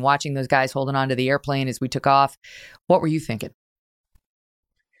behind and watching those guys holding on to the airplane as we took off, what were you thinking?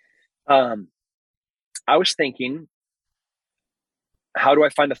 I was thinking, how do I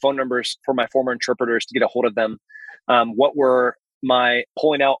find the phone numbers for my former interpreters to get a hold of them? What were my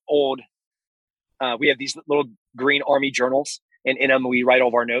pulling out old we have these little green army journals, and in them we write all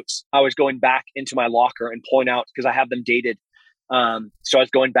of our notes. I was going back into my locker and pulling out, because I have them dated. So I was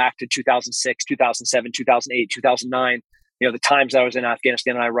going back to 2006, 2007, 2008, 2009, the times I was in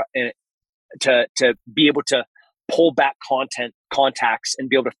Afghanistan, and to be able to pull back contacts and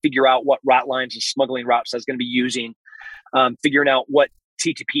be able to figure out what route lines and smuggling routes I was going to be using, figuring out what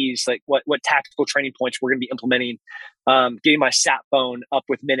TTPs, like what tactical training points we're going to be implementing, getting my sat phone up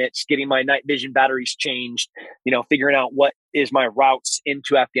with minutes, getting my night vision batteries changed, figuring out what is my routes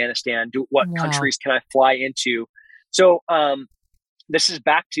into Afghanistan, what countries can I fly into. So this is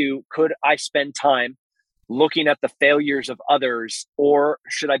back to, could I spend time looking at the failures of others, or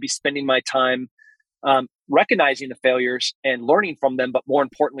should I be spending my time recognizing the failures and learning from them, but more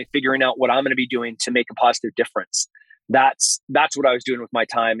importantly, figuring out what I'm going to be doing to make a positive difference? That's what I was doing with my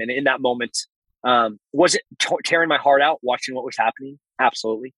time. And in that moment, was it tearing my heart out watching what was happening?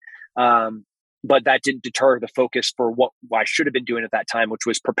 Absolutely. But that didn't deter the focus for what I should have been doing at that time, which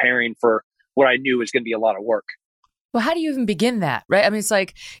was preparing for what I knew was going to be a lot of work. Well, how do you even begin that, right? I mean, it's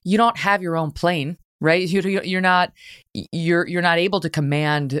like you don't have your own plane, right? You're not able to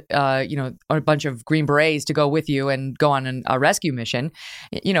command, a bunch of Green Berets to go with you and go on a rescue mission.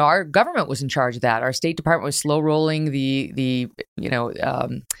 Our government was in charge of that. Our State Department was slow rolling the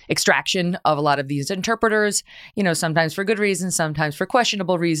extraction of a lot of these interpreters. Sometimes for good reasons, sometimes for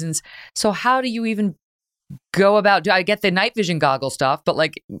questionable reasons. So how do you even go about? I get the night vision goggle stuff, but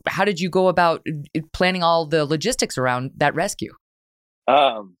how did you go about planning all the logistics around that rescue?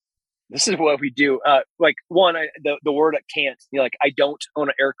 This is what we do. The word can't, I don't own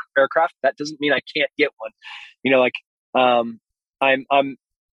an aircraft. That doesn't mean I can't get one.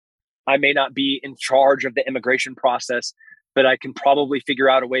 I may not be in charge of the immigration process, but I can probably figure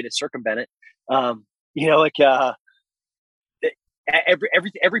out a way to circumvent it.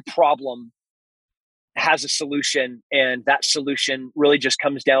 Every problem has a solution, and that solution really just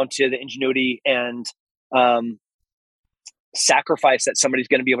comes down to the ingenuity and sacrifice that somebody's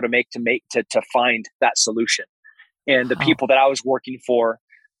going to be able to make to find that solution. And the people that I was working for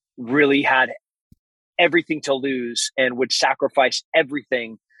really had everything to lose and would sacrifice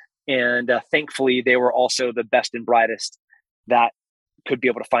everything. And thankfully, they were also the best and brightest that could be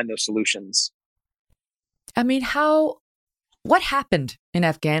able to find those solutions. I mean, what happened in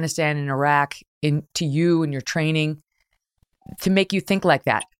Afghanistan and Iraq to you and your training to make you think like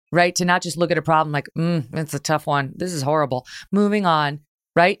that? Right? To not just look at a problem like, that's a tough one. This is horrible. Moving on,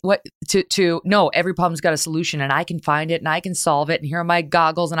 right? No, every problem's got a solution, and I can find it and I can solve it. And here are my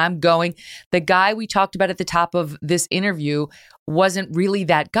goggles and I'm going. The guy we talked about at the top of this interview wasn't really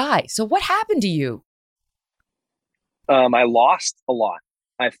that guy. So what happened to you? I lost a lot.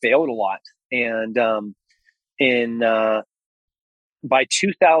 I failed a lot. And by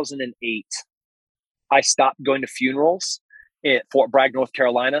 2008, I stopped going to funerals at Fort Bragg, North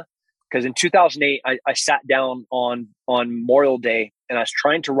Carolina, because in 2008, I sat down on Memorial Day and I was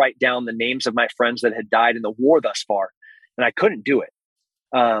trying to write down the names of my friends that had died in the war thus far, and I couldn't do it.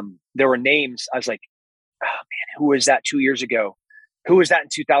 There were names. I was like, oh man, who was that 2 years ago? Who was that in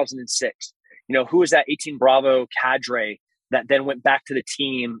 2006? Who was that 18 Bravo cadre that then went back to the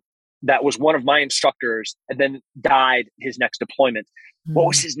team that was one of my instructors and then died his next deployment? What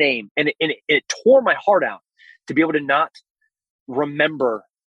was his name? And it tore my heart out to be able to not remember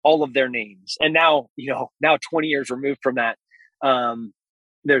all of their names. And now 20 years removed from that,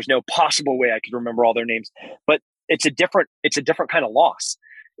 there's no possible way I could remember all their names, but it's a different kind of loss.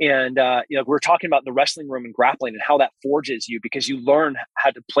 And, we're talking about the wrestling room and grappling and how that forges you, because you learn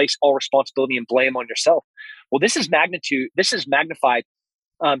how to place all responsibility and blame on yourself. Well, this is magnified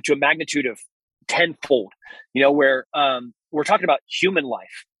to a magnitude of tenfold, where we're talking about human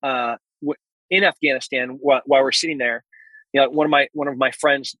life in Afghanistan while we're sitting there. One of my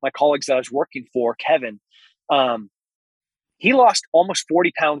friends, my colleagues that I was working for, Kevin, he lost almost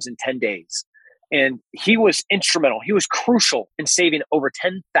 40 pounds in 10 days. And he was instrumental. He was crucial in saving over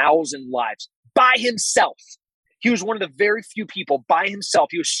 10,000 lives by himself. He was one of the very few people by himself.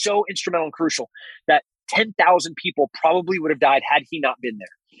 He was so instrumental and crucial that 10,000 people probably would have died had he not been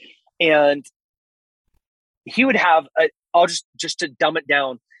there. And he would have, I'll just to dumb it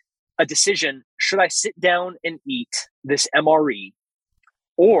down, a decision. Should I sit down and eat this MRE,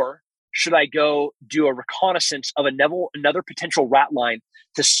 or should I go do a reconnaissance of another potential rat line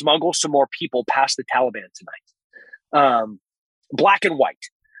to smuggle some more people past the Taliban tonight? Black and white.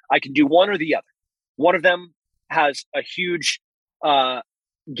 I can do one or the other. One of them has a huge net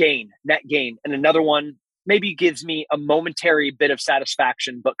gain, and another one maybe gives me a momentary bit of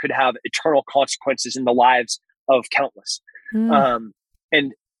satisfaction, but could have eternal consequences in the lives of countless.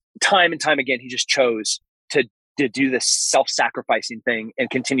 And time and time again, he just chose to do this self-sacrificing thing and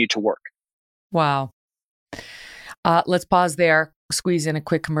continue to work. Wow. Let's pause there, squeeze in a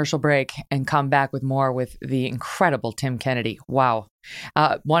quick commercial break, and come back with more with the incredible Tim Kennedy. Wow.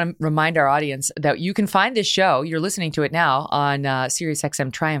 Want to remind our audience that you can find this show, you're listening to it now, on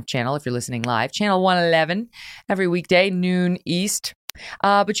SiriusXM Triumph channel if you're listening live, channel 111, every weekday, noon East.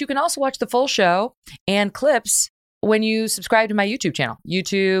 But you can also watch the full show and clips when you subscribe to my YouTube channel,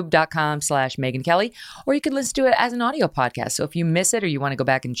 youtube.com/Megyn Kelly, or you can listen to it as an audio podcast. So if you miss it or you want to go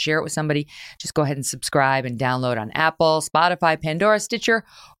back and share it with somebody, just go ahead and subscribe and download on Apple, Spotify, Pandora, Stitcher,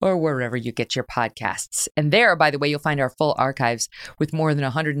 or wherever you get your podcasts. And there, by the way, you'll find our full archives with more than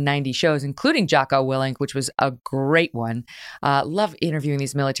 190 shows, including Jocko Willink, which was a great one. Love interviewing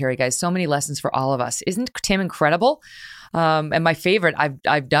these military guys. So many lessons for all of us. Isn't Tim incredible? And my favorite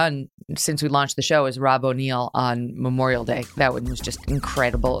I've done since we launched the show is Rob O'Neill on Memorial Day. That one was just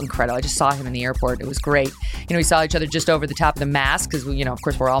incredible. I just saw him in the airport. It was great. We saw each other just over the top of the mast because, of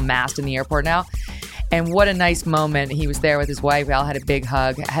course, we're all masked in the airport now. And what a nice moment. He was there with his wife. We all had a big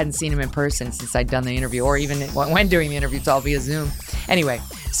hug. I hadn't seen him in person since I'd done the interview, or even when doing the interview. It's all via Zoom. Anyway,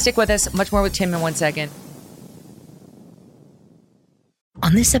 stick with us. Much more with Tim in 1 second.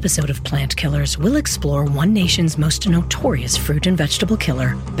 On this episode of Plant Killers, we'll explore one nation's most notorious fruit and vegetable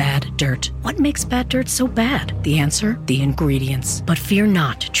killer, bad dirt. What makes bad dirt so bad? The answer? The ingredients. But fear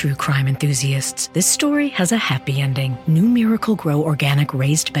not, true crime enthusiasts. This story has a happy ending. New Miracle Grow organic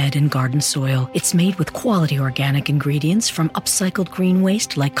raised bed and garden soil. It's made with quality organic ingredients from upcycled green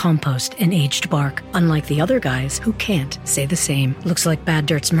waste like compost and aged bark. Unlike the other guys who can't say the same. Looks like bad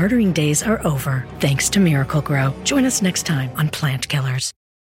dirt's murdering days are over, thanks to Miracle Grow. Join us next time on Plant Killers.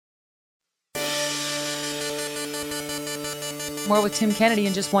 More with Tim Kennedy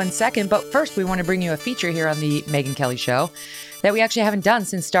in just 1 second. But first, we want to bring you a feature here on the Megyn Kelly Show that we actually haven't done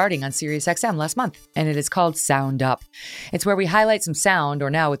since starting on SiriusXM last month. And it is called Sound Up. It's where we highlight some sound, or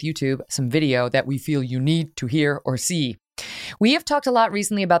now with YouTube, some video that we feel you need to hear or see. We have talked a lot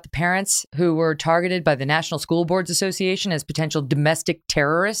recently about the parents who were targeted by the National School Boards Association as potential domestic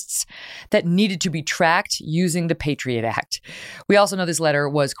terrorists that needed to be tracked using the Patriot Act. We also know this letter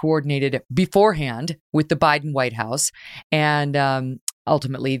was coordinated beforehand with the Biden White House, and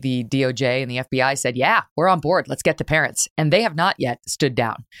ultimately, the DOJ and the FBI said, yeah, we're on board. Let's get the parents. And they have not yet stood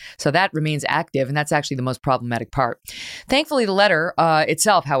down. So that remains active. And that's actually the most problematic part. Thankfully, the letter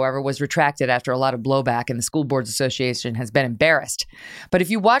itself, however, was retracted after a lot of blowback, and the School Boards Association has been embarrassed. But if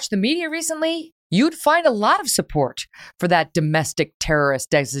you watch the media recently, you'd find a lot of support for that domestic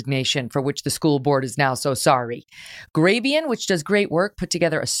terrorist designation for which the school board is now so sorry. Grabian, which does great work, put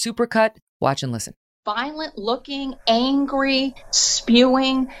together a supercut. Watch and listen. Violent looking, angry,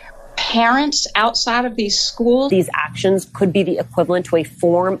 spewing parents outside of these schools. These actions could be the equivalent to a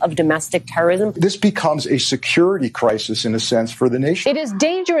form of domestic terrorism. This becomes a security crisis in a sense for the nation. It is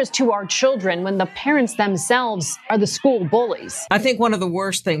dangerous to our children when the parents themselves are the school bullies. I think one of the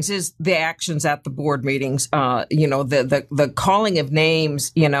worst things is the actions at the board meetings. The calling of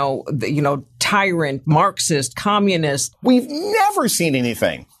names. Tyrant, Marxist, communist. We've never seen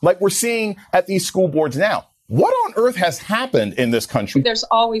anything like we're seeing at these school boards now. What on earth has happened in this country? There's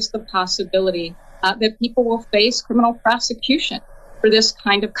always the possibility that people will face criminal prosecution for this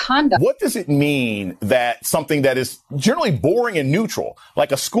kind of conduct. What does it mean that something that is generally boring and neutral,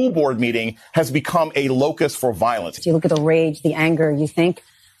 like a school board meeting, has become a locus for violence? If you look at the rage, the anger, you think,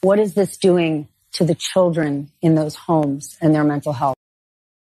 what is this doing to the children in those homes and their mental health?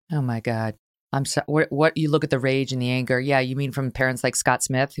 Oh, my God. I'm so, what you look at the rage and the anger. Yeah, you mean from parents like Scott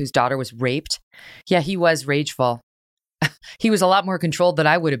Smith, whose daughter was raped? Yeah, he was rageful. He was a lot more controlled than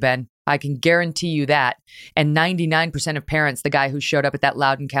I would have been. I can guarantee you that. And 99% of parents, the guy who showed up at that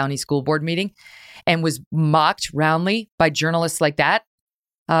Loudoun County school board meeting and was mocked roundly by journalists like that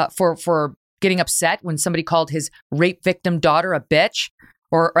for getting upset when somebody called his rape victim daughter a bitch.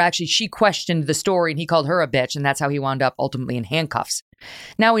 Or actually, she questioned the story and he called her a bitch. And that's how he wound up ultimately in handcuffs.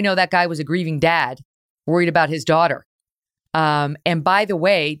 Now we know that guy was a grieving dad, worried about his daughter. And by the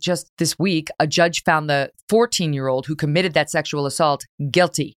way, just this week, a judge found the 14-year-old who committed that sexual assault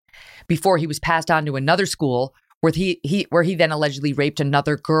guilty before he was passed on to another school where he then allegedly raped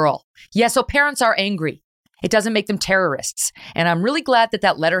another girl. Yeah, so parents are angry. It doesn't make them terrorists. And I'm really glad that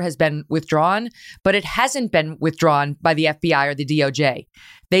that letter has been withdrawn, but it hasn't been withdrawn by the FBI or the DOJ.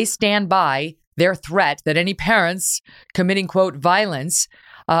 They stand by their threat that any parents committing, quote, violence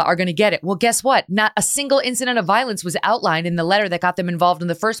are going to get it. Well, guess what? Not a single incident of violence was outlined in the letter that got them involved in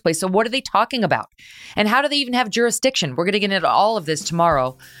the first place. So what are they talking about? And how do they even have jurisdiction? We're going to get into all of this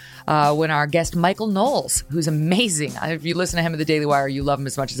tomorrow when our guest Michael Knowles, who's amazing, if you listen to him at the Daily Wire, you love him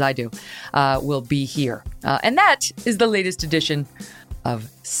as much as I do, will be here. And that is the latest edition of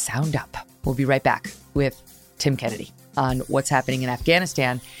Sound Up. We'll be right back with Tim Kennedy on what's happening in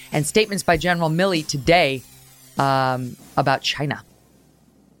Afghanistan and statements by General Milley today about China.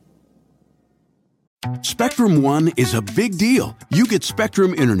 Spectrum One is a big deal. You get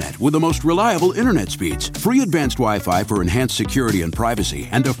Spectrum Internet with the most reliable internet speeds, free advanced Wi-Fi for enhanced security and privacy,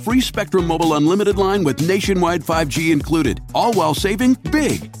 and a free Spectrum Mobile Unlimited line with nationwide 5G included, all while saving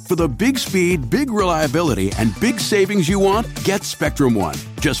big. For the big speed, big reliability, and big savings you want, get Spectrum One.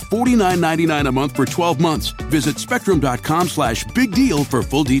 Just $49.99 a month for 12 months. Visit spectrum.com/big deal for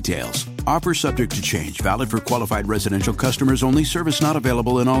full details. Offer subject to change. Valid for qualified residential customers only. Service not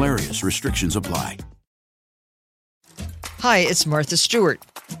available in all areas. Restrictions apply. Hi, it's Martha Stewart.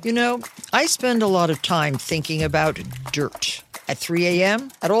 You know, I spend a lot of time thinking about dirt. At 3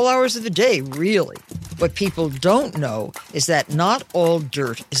 a.m., at all hours of the day, really. What people don't know is that not all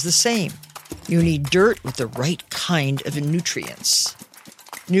dirt is the same. You need dirt with the right kind of nutrients.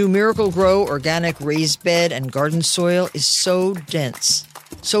 New Miracle Grow organic raised bed and garden soil is so dense,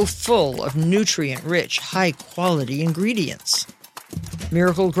 so full of nutrient-rich, high-quality ingredients.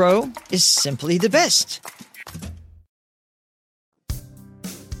 Miracle Grow is simply the best.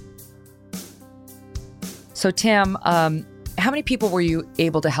 So, Tim, how many people were you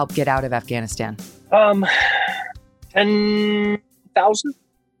able to help get out of Afghanistan? 10,000.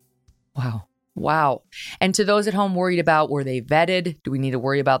 Wow. And to those at home worried about, were they vetted? Do we need to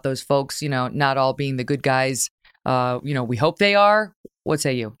worry about those folks, not all being the good guys? We hope they are. What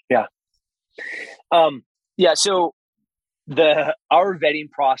say you? Yeah. So our vetting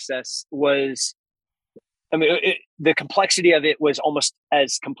process was, the complexity of it was almost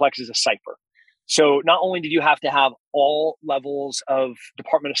as complex as a cipher. So not only did you have to have all levels of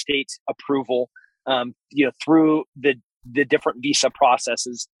Department of State approval, through the different visa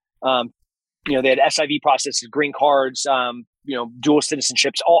processes, they had SIV processes, green cards, dual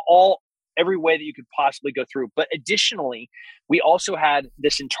citizenships, every way that you could possibly go through. But additionally, we also had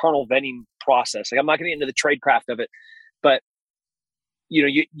this internal vetting process. Like, I'm not going to get into the tradecraft of it, but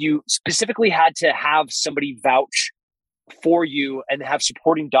you specifically had to have somebody vouch for you and have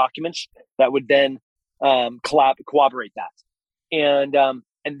supporting documents that would then corroborate that. And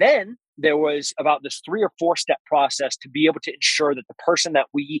then there was about this 3 or 4 step process to be able to ensure that the person that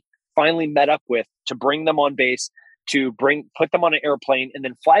we finally met up with, to bring them on base, to put them on an airplane and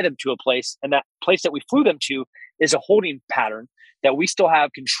then fly them to a place. And that place that we flew them to is a holding pattern that we still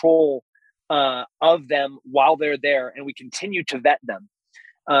have control of them while they're there, and we continue to vet them.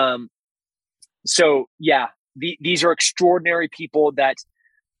 These are extraordinary people that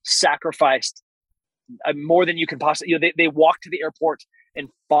sacrificed more than you can possibly. They walked to the airport and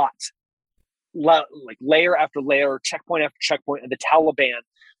fought like layer after layer, checkpoint after checkpoint of the Taliban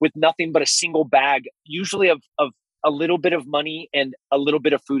with nothing but a single bag, usually of a little bit of money and a little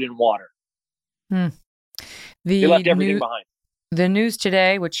bit of food and water. They left everything behind. The news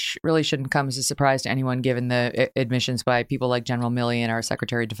today, which really shouldn't come as a surprise to anyone given the admissions by people like General Milley and our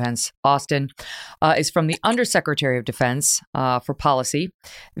Secretary of Defense, Austin, is from the Undersecretary of Defense for Policy.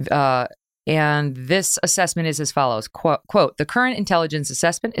 And this assessment is as follows, quote, the current intelligence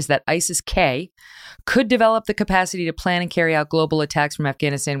assessment is that ISIS-K could develop the capacity to plan and carry out global attacks from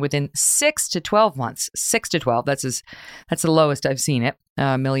Afghanistan within 6 to 12 months. 6 to 12, that's the lowest I've seen it.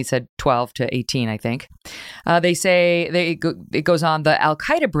 Milley said 12 to 18, I think. They say, it goes on, the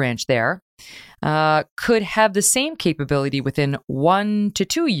Al-Qaeda branch there could have the same capability within 1 to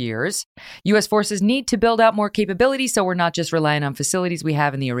 2 years. U.S. forces need to build out more capability, so we're not just relying on facilities we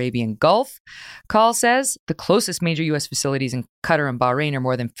have in the Arabian Gulf. Call says the closest major U.S. facilities in Qatar and Bahrain are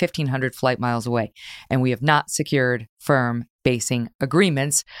more than 1,500 flight miles away, and we have not secured firm basing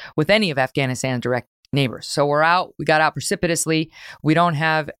agreements with any of Afghanistan's direct neighbors. So we got out precipitously. We don't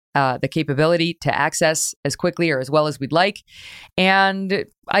have the capability to access as quickly or as well as we'd like. And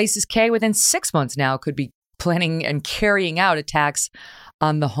ISIS-K within 6 months now could be planning and carrying out attacks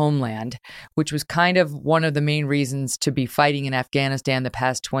on the homeland, which was kind of one of the main reasons to be fighting in Afghanistan the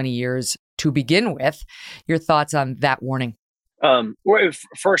past 20 years to begin with. Your thoughts on that warning?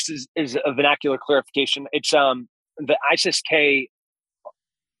 First is a vernacular clarification. It's the ISIS-K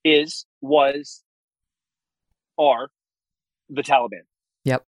are the Taliban.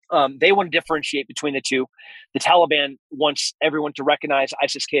 Yep. They want to differentiate between the two. The Taliban wants everyone to recognize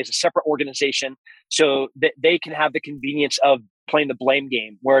ISIS-K as a separate organization so that they can have the convenience of playing the blame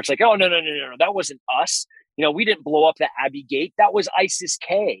game, where it's like, oh, no, that wasn't us. We didn't blow up the Abbey Gate. That was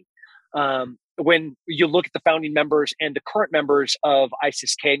ISIS-K. when you look at the founding members and the current members of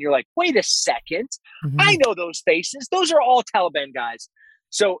ISIS-K, and you're like, wait a second, I know those faces. Those are all Taliban guys.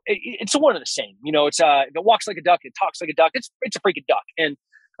 So it's one and the same. It's if it walks like a duck, it talks like a duck. It's a freaking duck. And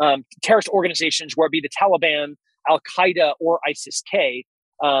terrorist organizations, whether it be the Taliban, Al Qaeda, or ISIS-K,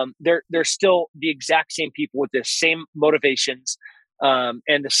 they're still the exact same people with the same motivations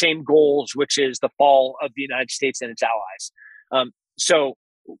and the same goals, which is the fall of the United States and its allies. So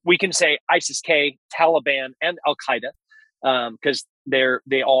we can say ISIS-K, Taliban, and Al Qaeda because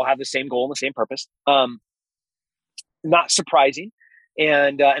they all have the same goal and the same purpose. Not surprising,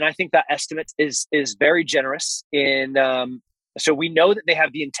 and I think that estimate is very generous. So we know that they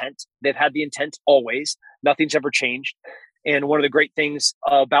have the intent. They've had the intent always. Nothing's ever changed. And one of the great things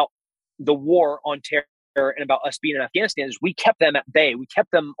about the war on terror and about us being in Afghanistan is we kept them at bay. We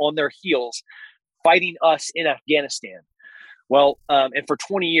kept them on their heels, fighting us in Afghanistan. Well, and for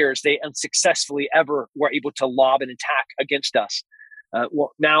 20 years, they unsuccessfully ever were able to lob an attack against us.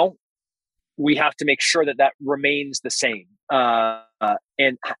 Well, now we have to make sure that remains the same.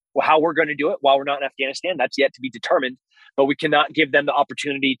 And how we're going to do it while we're not in Afghanistan, that's yet to be determined. But we cannot give them the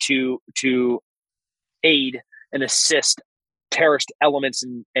opportunity to aid and assist terrorist elements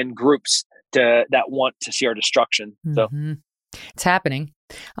and groups that want to see our destruction. So it's happening.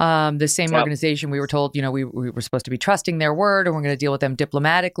 The same organization, we were told, we were supposed to be trusting their word and we're going to deal with them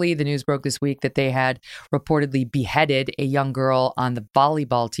diplomatically. The news broke this week that they had reportedly beheaded a young girl on the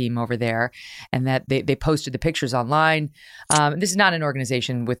volleyball team over there, and that they posted the pictures online. This is not an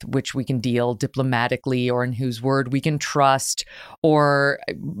organization with which we can deal diplomatically or in whose word we can trust, or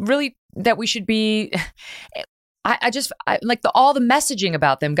really that we should be. All the messaging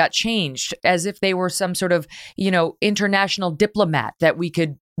about them got changed as if they were some sort of, international diplomat that we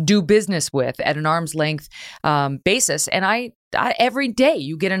could do business with at an arm's length basis. And I every day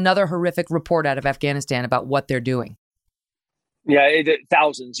you get another horrific report out of Afghanistan about what they're doing. Yeah,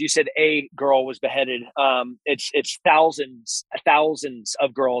 thousands. You said a girl was beheaded. It's thousands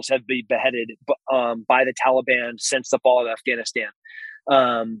of girls have been beheaded by the Taliban since the fall of Afghanistan.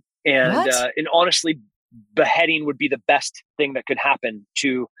 And honestly, beheading would be the best thing that could happen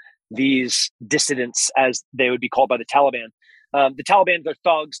to these dissidents, as they would be called by the Taliban. The Taliban, they're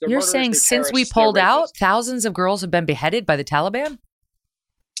thugs. They're You're murderers, saying they're since we terrorists, pulled they're out, rapists. thousands of girls have been beheaded by the Taliban?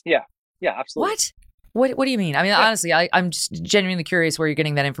 Yeah, absolutely. What do you mean? I mean, honestly, I'm just genuinely curious where you're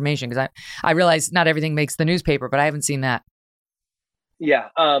getting that information, because I realize not everything makes the newspaper, but I haven't seen that. Yeah.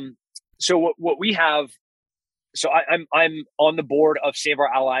 So what we have. So I'm on the board of Save Our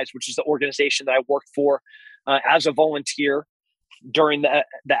Allies, which is the organization that I worked for as a volunteer during the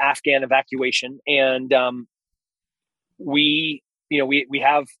Afghan evacuation, and we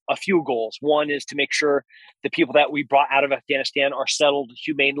have a few goals. One is to make sure the people that we brought out of Afghanistan are settled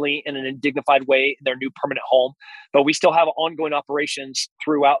humanely in an dignified way in their new permanent home. But we still have ongoing operations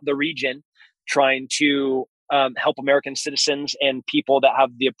throughout the region, trying to help American citizens and people that have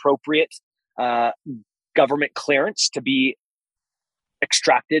the appropriate government clearance to be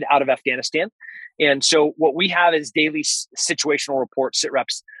extracted out of Afghanistan. And so what we have is daily situational reports, sit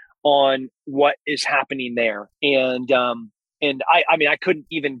reps on what is happening there. And I mean, I couldn't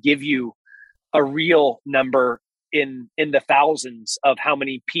even give you a real number in the thousands of how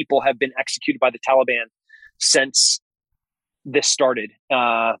many people have been executed by the Taliban since this started.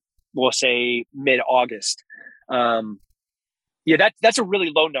 We'll say mid-August. Yeah, that's a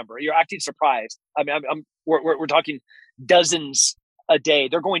really low number. You're acting surprised. I mean, we're talking dozens a day.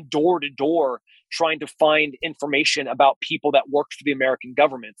 They're going door to door trying to find information about people that work for the American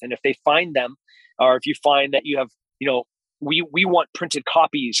government. And if they find them, or if you find that you have, we want printed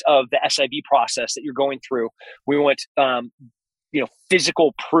copies of the SIV process that you're going through. We want,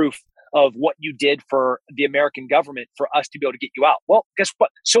 physical proof of what you did for the American government for us to be able to get you out. Well, guess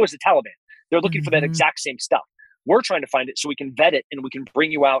what? So is the Taliban. They're looking for that exact same stuff. We're trying to find it so we can vet it and we can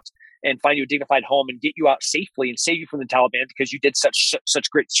bring you out and find you a dignified home and get you out safely and save you from the Taliban because you did such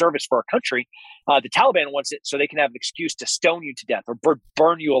great service for our country. The Taliban wants it so they can have an excuse to stone you to death or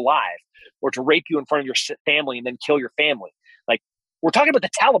burn you alive or to rape you in front of your family and then kill your family. Like, we're talking about the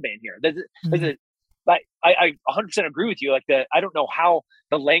Taliban here. I 100% agree with you. I don't know how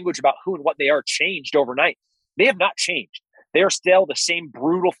the language about who and what they are changed overnight. They have not changed. They are still the same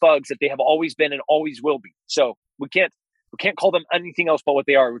brutal thugs that they have always been and always will be. So we can't call them anything else but what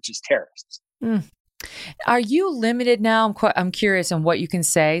they are, which is terrorists. Are you limited now? I'm curious on what you can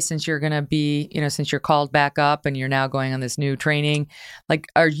say, since you're going to be, since you're called back up and you're now going on this new training. Like,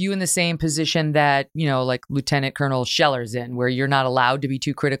 are you in the same position that, like Lieutenant Colonel Scheller's in, where you're not allowed to be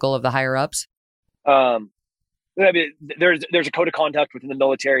too critical of the higher ups? I mean, there's a code of conduct within the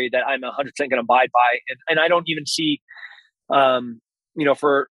military that I'm 100% going to abide by, and I don't even see,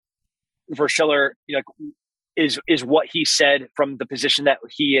 for Schiller, is what he said from the position that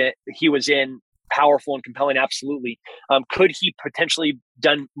he was in powerful and compelling? Absolutely. Could he potentially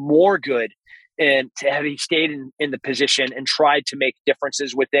done more good and to have he stayed in the position and tried to make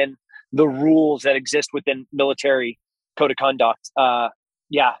differences within the rules that exist within military code of conduct?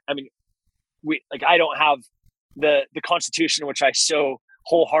 Yeah, I mean, I don't have the Constitution, which I so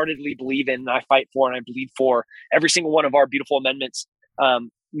wholeheartedly believe in and I fight for and I bleed for. Every single one of our beautiful amendments,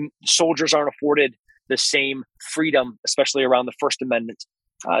 soldiers aren't afforded the same freedom, especially around the First Amendment.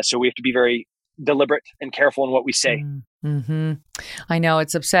 So we have to be very deliberate and careful in what we say. Mm-hmm. I know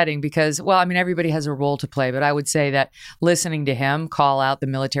it's upsetting because, well, I mean, everybody has a role to play, but I would say that listening to him call out the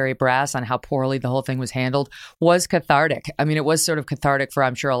military brass on how poorly the whole thing was handled was cathartic. I mean, it was sort of cathartic for,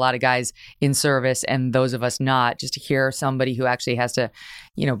 I'm sure, a lot of guys in service and those of us not, just to hear somebody who actually has to,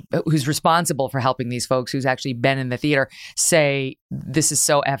 who's responsible for helping these folks, who's actually been in the theater, say, this is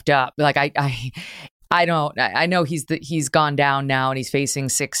so effed up. Like, I know he's gone down now and he's facing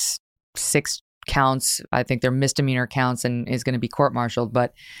six counts. I think they're misdemeanor counts and is going to be court-martialed.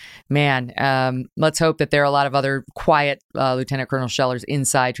 But man, let's hope that there are a lot of other quiet Lieutenant Colonel Schellers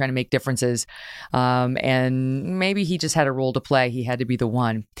inside trying to make differences. And maybe he just had a role to play. He had to be the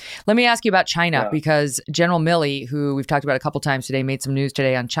one. Let me ask you about China, because General Milley, who we've talked about a couple times today, made some news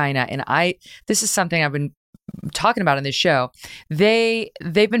today on China. And this is something I've been talking about on this show. They've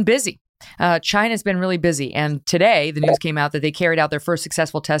been busy. China's been really busy. And today, the news came out that they carried out their first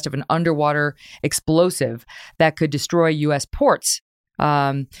successful test of an underwater explosive that could destroy U.S. ports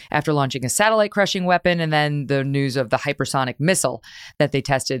after launching a satellite-crushing weapon. And then the news of the hypersonic missile that they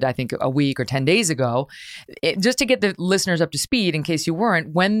tested, I think, a week or 10 days ago. Just to get the listeners up to speed, in case you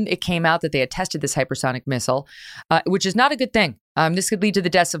weren't, when it came out that they had tested this hypersonic missile, which is not a good thing. This could lead to the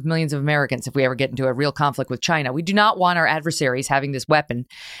deaths of millions of Americans if we ever get into a real conflict with China. We do not want our adversaries having this weapon.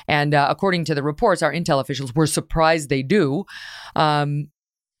 And according to the reports, our intel officials were surprised they do.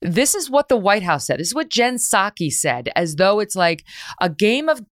 This is what the White House said. This is what Jen Psaki said, as though it's like a game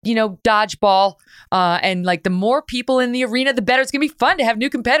of, dodgeball. And like the more people in the arena, the better. It's going to be fun to have new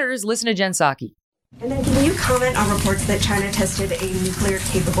competitors. Listen to Jen Psaki. And then can you comment on reports that China tested a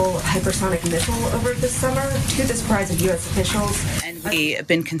nuclear-capable hypersonic missile over the summer to the surprise of U.S. officials? And we have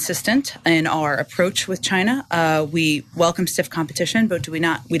been consistent in our approach with China. We welcome stiff competition, but do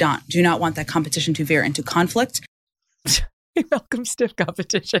not want that competition to veer into conflict. We welcome stiff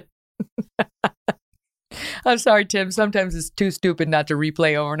competition. I'm sorry, Tim. Sometimes it's too stupid not to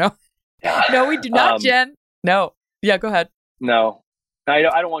replay over and over. No, we do not, Jen. No. Yeah, go ahead. No. I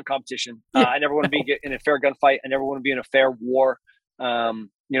don't want competition. I never want to be in a fair gunfight. I never want to be in a fair war.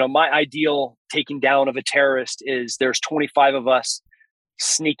 My ideal taking down of a terrorist is there's 25 of us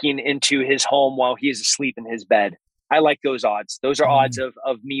sneaking into his home while he is asleep in his bed. I like those odds. Those are odds of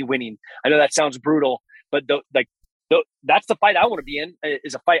me winning. I know that sounds brutal, but that's the fight I want to be in,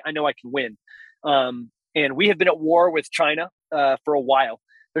 is a fight I know I can win. And we have been at war with China for a while.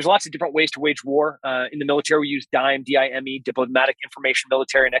 There's lots of different ways to wage war. In the military, we use DIME, D-I-M-E, diplomatic, information,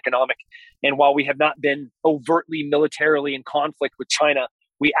 military, and economic. And while we have not been overtly militarily in conflict with China,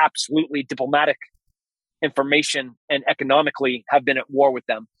 we absolutely diplomatic, information, and economically have been at war with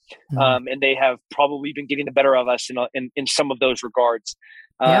them. And they have probably been getting the better of us in some of those regards.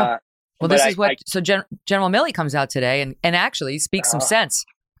 Yeah. Well, this is General Milley comes out today and actually speaks some sense.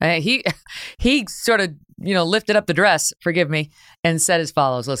 He sort of, lifted up the dress, forgive me, and said as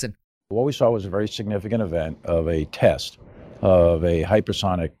follows. Listen. What we saw was a very significant event of a test of a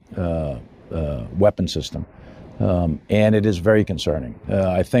hypersonic weapon system. And it is very concerning.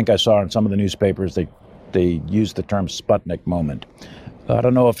 I think I saw in some of the newspapers they used the term Sputnik moment. I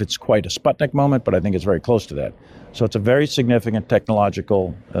don't know if it's quite a Sputnik moment, but I think it's very close to that. So it's a very significant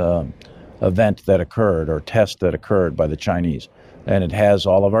technological event that occurred, or test that occurred by the Chinese. And it has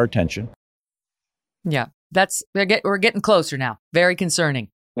all of our attention. Yeah, we're getting closer now. Very concerning.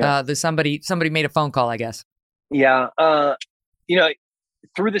 Yeah. Somebody made a phone call, I guess. Yeah.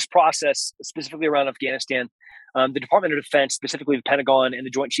 Through this process, specifically around Afghanistan, the Department of Defense, specifically the Pentagon and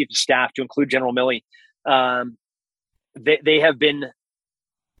the Joint Chiefs of Staff, to include General Milley, they have been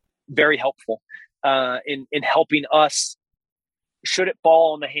very helpful in helping us, should it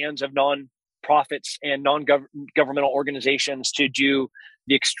fall in the hands of non-profits and non-governmental organizations, to do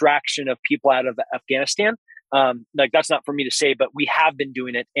the extraction of people out of Afghanistan. That's not for me to say, but we have been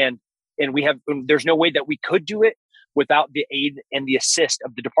doing it, and there's no way that we could do it without the aid and the assist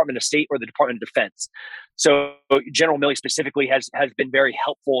of the Department of State or the Department of Defense. So General Milley specifically has been very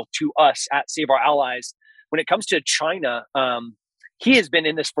helpful to us at Save Our Allies when it comes to China, he has been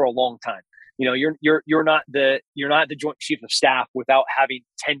in this for a long time. You're not the Joint Chief of Staff without having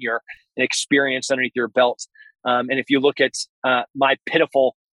tenure and experience underneath your belt. And if you look at my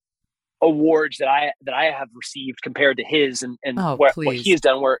pitiful awards that I have received compared to his and what he has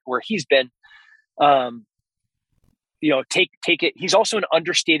done, where he's been, take it. He's also an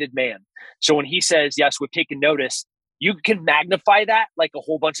understated man. So when he says, yes, we've taken notice, you can magnify that like a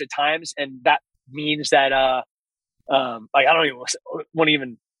whole bunch of times. And that means that, I don't even want to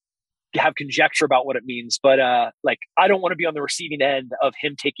even have conjecture about what it means, but I don't want to be on the receiving end of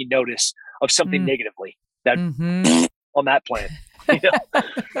him taking notice of something negatively that on that plan.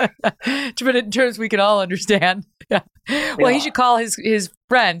 But in terms we can all understand. Yeah. Well, he should call his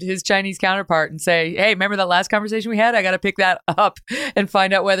friend, his Chinese counterpart, and say, hey, remember that last conversation we had? I got to pick that up and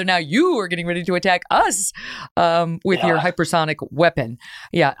find out whether now you are getting ready to attack us with your hypersonic weapon.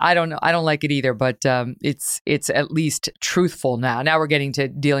 Yeah, I don't know. I don't like it either, but it's at least truthful now. Now we're getting to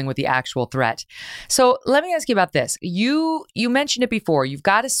dealing with the actual threat. So let me ask you about this. You mentioned it before. You've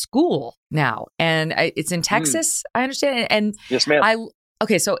got a school now, and it's in Texas, I understand. And yes, ma'am.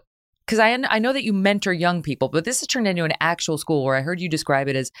 So because I know that you mentor young people, but this has turned into an actual school where I heard you describe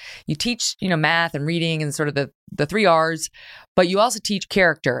it as you teach, math and reading and sort of the 3 R's, but you also teach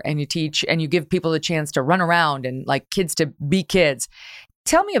character and you give people the chance to run around and like kids to be kids.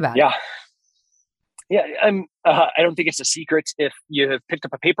 Tell me about it. Yeah. I don't think it's a secret if you have picked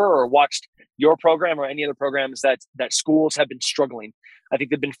up a paper or watched your program or any other programs that schools have been struggling. I think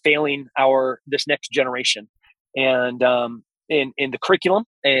they've been failing this next generation. And, in the curriculum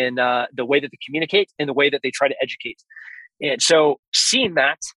and the way that they communicate and the way that they try to educate. And so seeing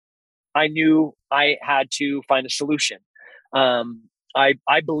that, I knew I had to find a solution.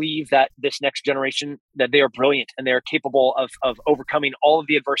 I believe that this next generation, that they are brilliant and they're capable of overcoming all of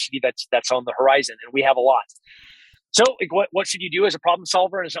the adversity that's on the horizon. And we have a lot. So what should you do as a problem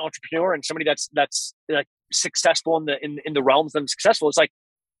solver and as an entrepreneur and somebody that's like successful in the realms that I'm successful? It's like,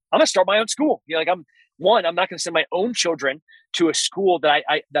 I'm going to start my own school. I'm not going to send my own children to a school that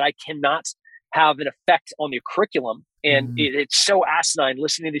I cannot have an effect on the curriculum. And it's so asinine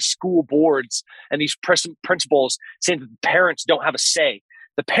listening to these school boards and these principals saying that the parents don't have a say.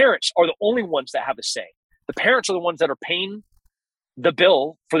 The parents are the only ones that have a say. The parents are the ones that are paying the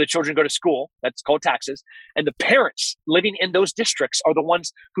bill for the children to go to school. That's called taxes. And the parents living in those districts are the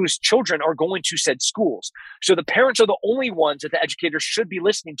ones whose children are going to said schools. So the parents are the only ones that the educators should be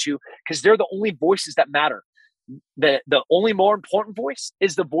listening to because they're the only voices that matter. The only more important voice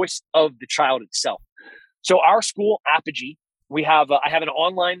is the voice of the child itself. So our school, Apogee, I have an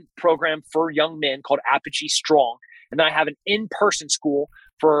online program for young men called Apogee Strong. And then I have an in-person school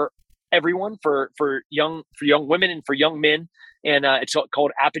for everyone, for young women and for young men. And it's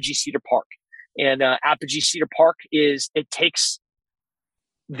called Apogee Cedar Park. And Apogee Cedar Park it takes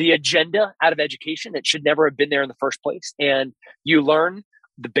the agenda out of education. It should never have been there in the first place. And you learn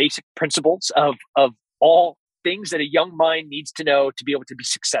the basic principles of all things that a young mind needs to know to be able to be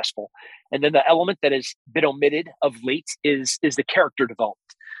successful. And then the element that has been omitted of late is the character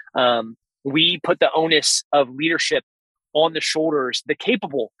development. We put the onus of leadership on the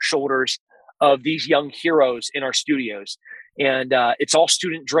capable shoulders of these young heroes in our studios. And it's all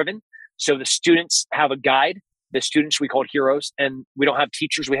student driven. So the students have a guide. The students we call heroes, and we don't have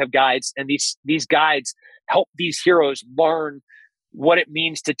teachers, we have guides. And these guides help these heroes learn what it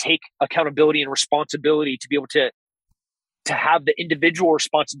means to take accountability and responsibility, to be able to have the individual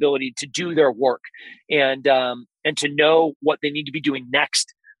responsibility to do their work and to know what they need to be doing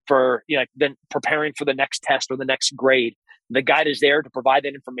next for, then preparing for the next test or the next grade. The guide is there to provide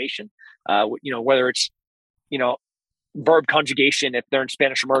that information, whether it's, verb conjugation if they're in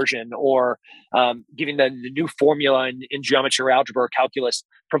Spanish immersion, or giving them the new formula in geometry or algebra or calculus,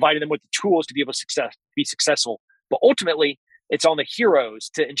 providing them with the tools to be able to be successful. But ultimately, it's on the heroes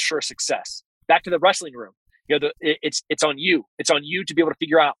to ensure success. Back to the wrestling room, it's on you. It's on you to be able to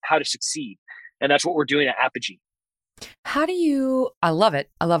figure out how to succeed, and that's what we're doing at Apogee. How do you? I love it.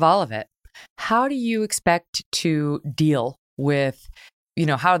 I love all of it. How do you expect to deal with?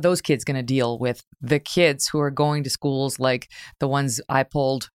 How are those kids going to deal with the kids who are going to schools like the ones I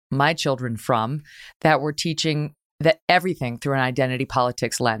pulled my children from, that were teaching that everything through an identity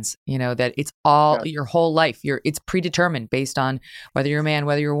politics lens, that it's all your whole life. It's predetermined based on whether you're a man,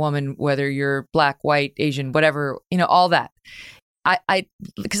 whether you're a woman, whether you're black, white, Asian, whatever, all that.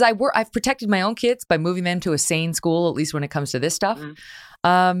 Because I've protected my own kids by moving them to a sane school, at least when it comes to this stuff.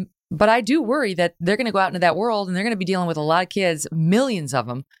 Mm-hmm. But I do worry that they're going to go out into that world and they're going to be dealing with a lot of kids, millions of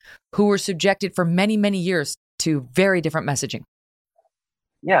them, who were subjected for many, many years to very different messaging.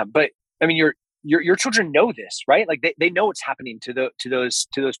 Yeah, but I mean, your children know this, right? Like they know what's happening to those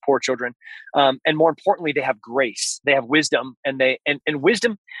poor children, and more importantly, they have grace, they have wisdom, and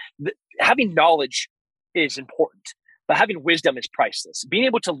wisdom. Having knowledge is important, but having wisdom is priceless. Being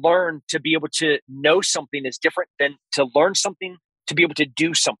able to learn to be able to know something is different than to learn something to be able to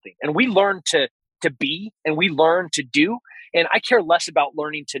do something. And we learn to be, and we learn to do. And I care less about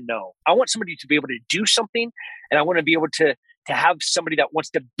learning to know. I want somebody to be able to do something, and I want to be able to have somebody that wants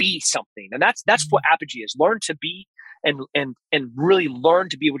to be something. And that's what Apogee is. Learn to be and really learn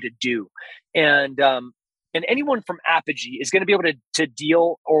to be able to do. And anyone from Apogee is going to be able to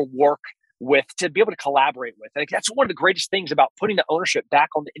deal or work with, to be able to collaborate with. And that's one of the greatest things about putting the ownership back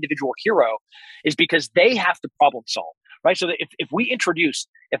on the individual hero, is because they have to problem solve, right? So that if we introduce,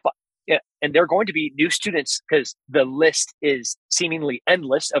 and there are going to be new students, because the list is seemingly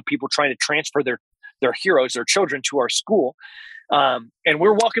endless of people trying to transfer their heroes, their children, to our school. And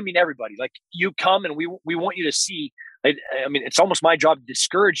we're welcoming everybody. Like, you come, and we want you to see, I mean, it's almost my job to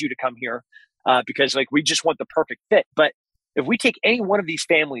discourage you to come here, because like, we just want the perfect fit. But if we take any one of these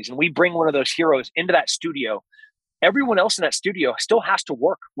families and we bring one of those heroes into that studio, everyone else in that studio still has to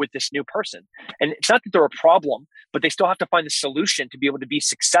work with this new person. And it's not that they're a problem, but they still have to find the solution to be able to be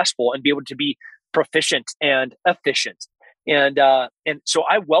successful and be able to be proficient and efficient. And so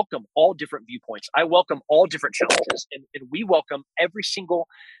I welcome all different viewpoints. I welcome all different challenges, and we welcome every single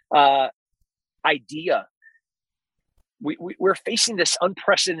idea. We're facing this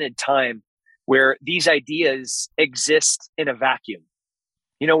unprecedented time where these ideas exist in a vacuum.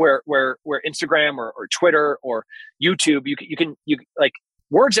 You know, where Instagram or Twitter or YouTube, you can like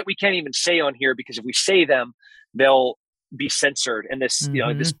words that we can't even say on here, because if we say them, they'll be censored, and this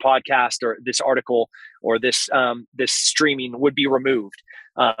this podcast or this article or this streaming would be removed,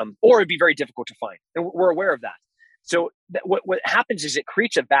 or it'd be very difficult to find, and we're aware of that. So what happens is it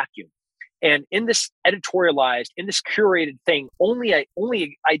creates a vacuum, and in this editorialized, in this curated thing, only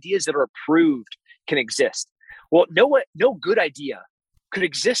ideas that are approved can exist. Well, no good idea could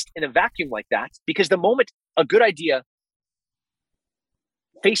exist in a vacuum like that, because the moment a good idea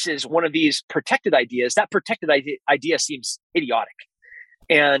faces one of these protected ideas, that protected idea seems idiotic.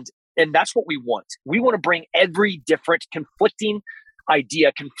 And that's what we want. We want to bring every different conflicting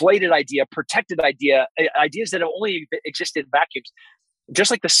idea, conflated idea, protected idea, ideas that have only existed in vacuums. Just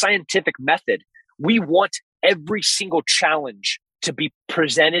like the scientific method, we want every single challenge to be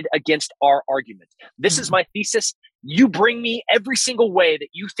presented against our argument. This is my thesis. You bring me every single way that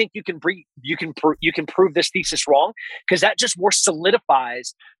you think you can prove this thesis wrong, because that just more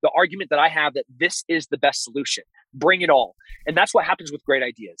solidifies the argument that I have that this is the best solution. Bring it all. And that's what happens with great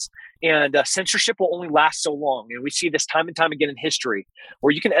ideas. And censorship will only last so long. And we see this time and time again in history,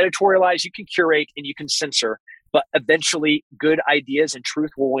 where you can editorialize, you can curate, and you can censor, but eventually good ideas and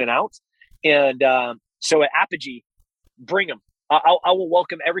truth will win out. And so at Apogee, bring them. I will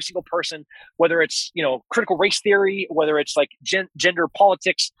welcome every single person, whether it's, critical race theory, whether it's like gender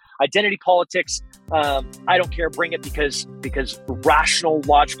politics, identity politics. I don't care. Bring it, because rational,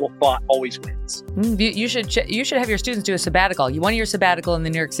 logical thought always wins. You should have your students do a sabbatical. You want your sabbatical in the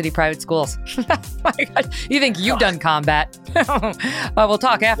New York City private schools. My God, you think you've done combat? We'll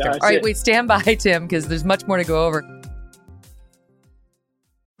talk after. All right, wait, stand by, Tim, because there's much more to go over.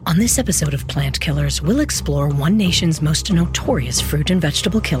 On this episode of Plant Killers, we'll explore one nation's most notorious fruit and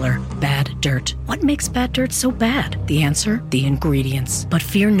vegetable killer, bad dirt. What makes bad dirt so bad? The answer? The ingredients. But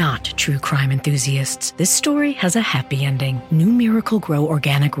fear not, true crime enthusiasts. This story has a happy ending. New Miracle Grow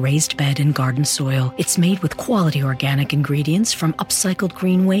organic raised bed and garden soil. It's made with quality organic ingredients from upcycled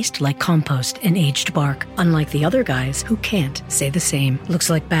green waste like compost and aged bark. Unlike the other guys who can't say the same.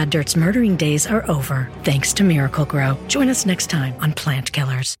 Looks like bad dirt's murdering days are over, thanks to Miracle Grow. Join us next time on Plant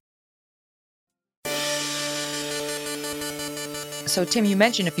Killers. So, Tim, you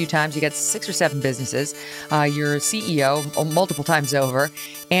mentioned a few times you got 6 or 7 businesses. You're CEO multiple times over.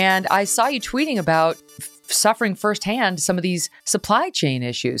 And I saw you tweeting about suffering firsthand some of these supply chain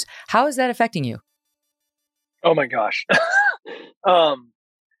issues. How is that affecting you? Oh, my gosh.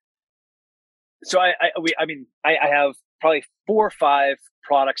 So I have probably 4 or 5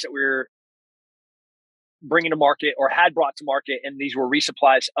 products that we're bringing to market or had brought to market. And these were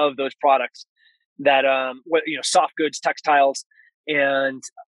resupplies of those products that, soft goods, textiles, and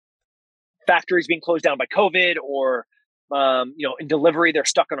factories being closed down by COVID, or, in delivery, they're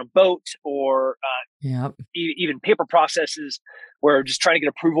stuck on a boat, or even paper processes where we're just trying to get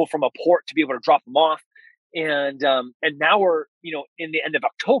approval from a port to be able to drop them off. And now we're, in the end of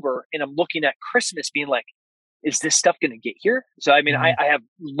October, and I'm looking at Christmas being like, is this stuff going to get here? So, I mean, I have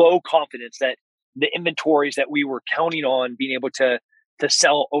low confidence that the inventories that we were counting on being able to to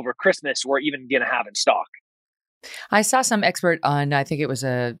sell over Christmas we're even going to have in stock. I saw some expert on, I think it was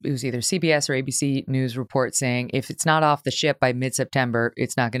either CBS or ABC News report saying if it's not off the ship by mid-September,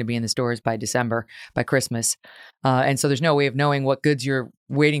 it's not going to be in the stores by December, by Christmas. And so there's no way of knowing what goods you're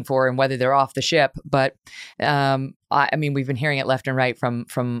waiting for and whether they're off the ship. But I mean, we've been hearing it left and right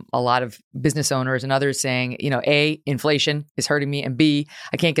from a lot of business owners and others saying, A, inflation is hurting me, and B,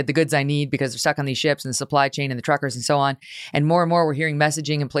 I can't get the goods I need because they're stuck on these ships and the supply chain and the truckers and so on. And more we're hearing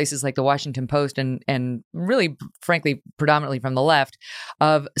messaging in places like the Washington Post and really, frankly, predominantly from the left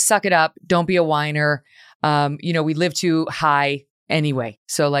of suck it up, don't be a whiner. We live too high anyway.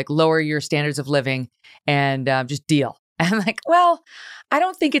 So like lower your standards of living and just deal. And I'm like, well, I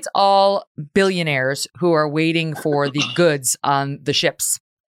don't think it's all billionaires who are waiting for the goods on the ships.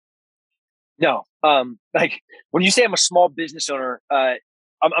 No. Like when you say I'm a small business owner,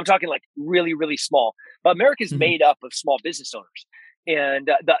 I'm talking like really, really small. But America's made up of small business owners. And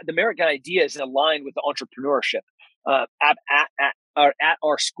the American idea is aligned with the entrepreneurship. At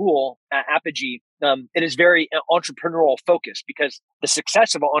our school, at Apogee, it is very entrepreneurial focused because the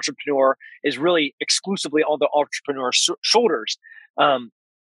success of an entrepreneur is really exclusively on the entrepreneur's shoulders.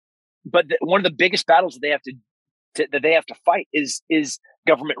 But one of the biggest battles that they have to fight is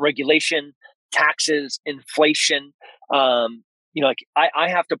government regulation, taxes, inflation. Like I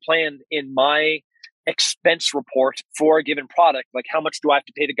have to plan in my expense report for a given product, like how much do I have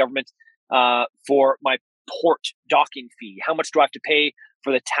to pay the government for my port docking fee? How much do I have to pay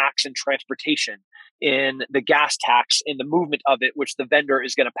for the tax and transportation, in the gas tax, in the movement of it, which the vendor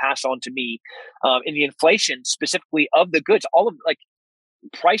is going to pass on to me, in the inflation specifically of the goods? All of like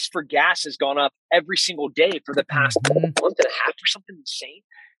price for gas has gone up every single day for the past month and a half or something insane.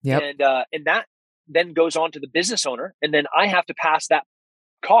 Yep. And that then goes on to the business owner, and then I have to pass that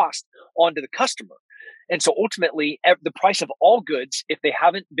cost on to the customer. And so ultimately, the price of all goods, if they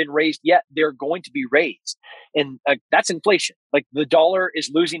haven't been raised yet, they're going to be raised. And that's inflation. Like the dollar is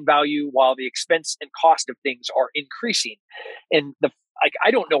losing value while the expense and cost of things are increasing. And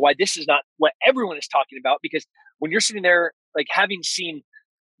I don't know why this is not what everyone is talking about, because when you're sitting there, like having seen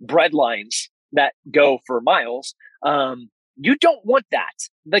bread lines that go for miles, you don't want that.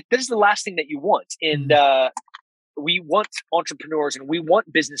 Like this is the last thing that you want. And we want entrepreneurs and we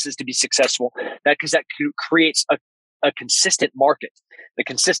want businesses to be successful, because that creates a consistent market. The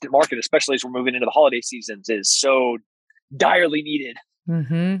consistent market, especially as we're moving into the holiday seasons, is so direly needed.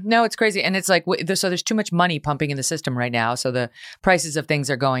 Mm-hmm. No, it's crazy. And it's like, so there's too much money pumping in the system right now. So the prices of things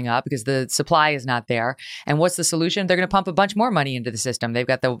are going up because the supply is not there. And what's the solution? They're going to pump a bunch more money into the system. They've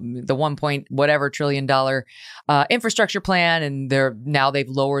got the 1 point whatever trillion dollar infrastructure plan. And they've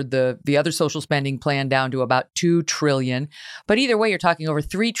lowered the other social spending plan down to about 2 trillion. But either way, you're talking over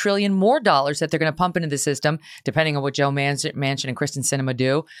 3 trillion more dollars that they're going to pump into the system, depending on what Joe Manchin and Kristen Sinema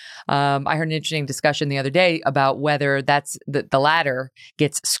do. I heard an interesting discussion the other day about whether that's the latter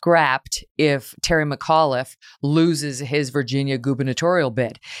gets scrapped if Terry McAuliffe loses his Virginia gubernatorial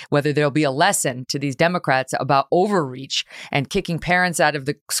bid, whether there'll be a lesson to these Democrats about overreach and kicking parents out of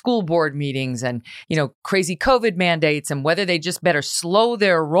the school board meetings and, crazy COVID mandates, and whether they just better slow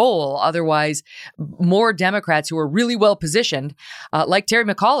their roll. Otherwise, more Democrats who are really well positioned, like Terry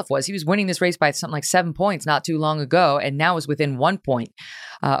McAuliffe he was winning this race by something like 7 points not too long ago, and now is within 1 point,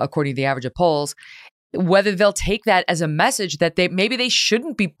 according to the average of polls. Whether they'll take that as a message that maybe they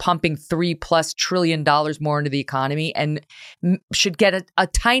shouldn't be pumping $3+ trillion more into the economy and should get a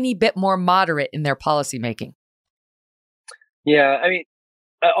tiny bit more moderate in their policymaking. Yeah, I mean,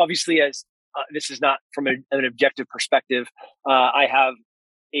 obviously, as this is not from an objective perspective, I have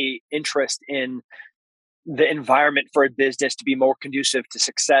a interest in the environment for a business to be more conducive to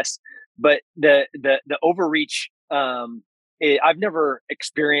success, but the overreach. I've never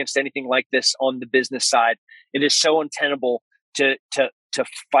experienced anything like this on the business side. It is so untenable to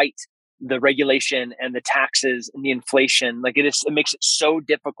fight the regulation and the taxes and the inflation. Like it makes it so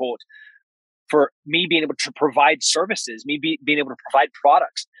difficult for me being able to provide services, me being able to provide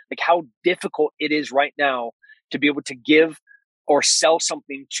products. Like how difficult it is right now to be able to give or sell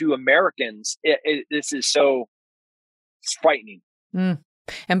something to Americans. This is so frightening.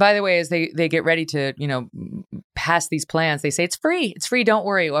 And by the way, as they get ready to, pass these plans, they say it's free. It's free. Don't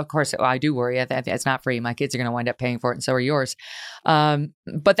worry. Well, of course, I do worry. It's not free. My kids are going to wind up paying for it, and so are yours.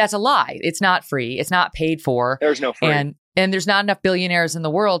 But that's a lie. It's not free. It's not paid for. There's no free. And there's not enough billionaires in the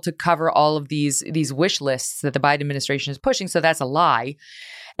world to cover all of these wish lists that the Biden administration is pushing. So that's a lie.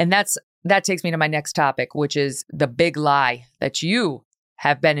 And that takes me to my next topic, which is the big lie that you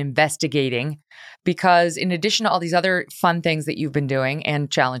have been investigating, because in addition to all these other fun things that you've been doing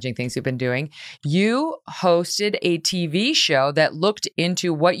and challenging things you've been doing, you hosted a TV show that looked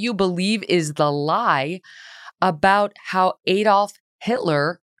into what you believe is the lie about how Adolf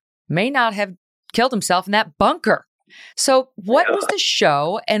Hitler may not have killed himself in that bunker. So what was the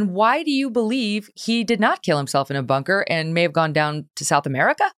show, and why do you believe he did not kill himself in a bunker and may have gone down to South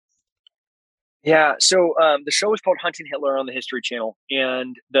America? Yeah, so the show was called Hunting Hitler on the History Channel,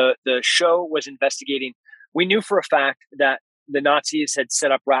 and the show was investigating. We knew for a fact that the Nazis had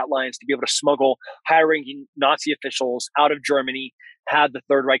set up rat lines to be able to smuggle high-ranking Nazi officials out of Germany had the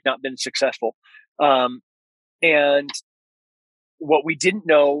Third Reich not been successful. And what we didn't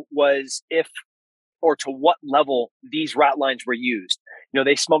know was if or to what level these rat lines were used. You know,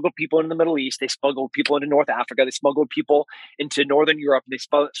 they smuggled people into the Middle East, they smuggled people into North Africa, they smuggled people into Northern Europe, and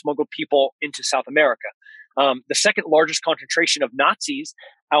they smuggled people into South America. The second largest concentration of Nazis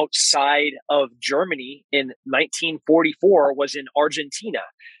outside of Germany in 1944 was in Argentina.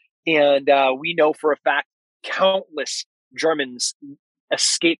 And we know for a fact countless Germans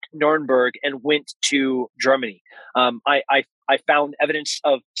escaped Nuremberg and went to Germany. I found evidence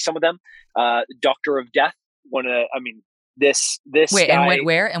of some of them. Doctor of Death. This Wait, guy, and went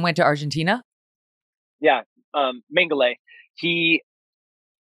where? And went to Argentina? Yeah, Mengele. He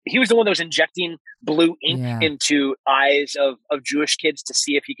was the one that was injecting blue ink into eyes of Jewish kids to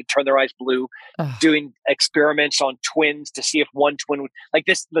see if he could turn their eyes blue. Doing experiments on twins to see if one twin would like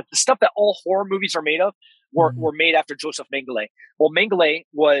this. The stuff that all horror movies are made of were made after Joseph Mengele. Well, Mengele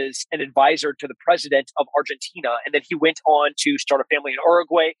was an advisor to the president of Argentina, and then he went on to start a family in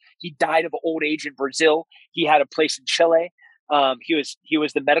Uruguay. He died of old age in Brazil. He had a place in Chile. He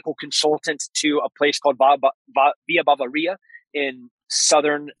was the medical consultant to a place called Villa Bavaria in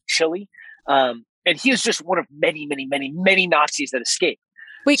southern Chile. And he is just one of many, many, many, many Nazis that escaped.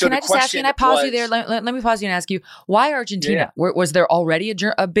 Wait, so can I just ask you, and I pause you there? Let me pause you and ask you, why Argentina? Yeah. Was there already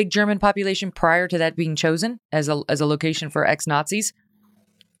a big German population prior to that being chosen as a location for ex-Nazis?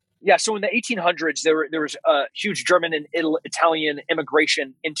 Yeah, so in the 1800s, there was a huge German and Italian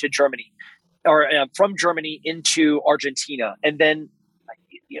immigration into Germany, or from Germany into Argentina. And then,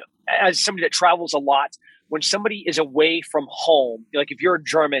 as somebody that travels a lot, when somebody is away from home, like if you're a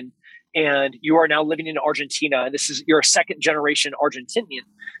German and you are now living in Argentina, and you're a second generation Argentinian,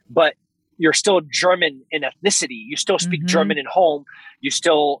 but you're still German in ethnicity. You still speak German at home. You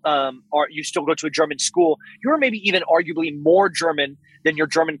still you still go to a German school. You're maybe even arguably more German than your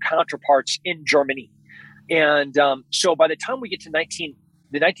German counterparts in Germany. And so by the time we get to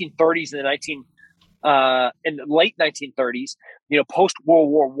the 1930s and in the late 1930s, post World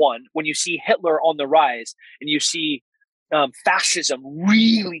War I, when you see Hitler on the rise and you see fascism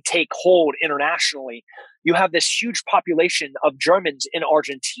really take hold internationally, you have this huge population of Germans in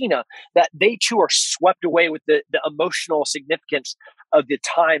Argentina that they too are swept away with the emotional significance of the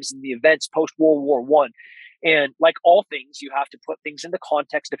times and the events post World War I. And like all things, you have to put things in the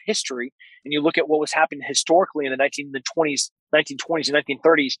context of history, and you look at what was happening historically in the 1920s and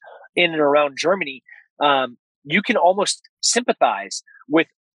 1930s in and around Germany. You can almost sympathize with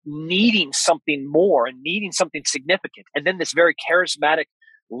needing something more and needing something significant. And then this very charismatic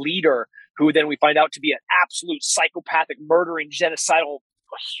leader, who then we find out to be an absolute psychopathic, murdering, genocidal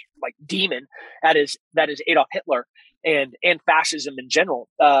demon, that is Adolf Hitler and fascism in general.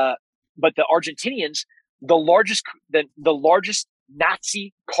 But the Argentinians, the largest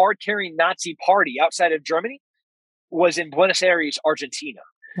Nazi card-carrying Nazi party outside of Germany was in Buenos Aires, Argentina.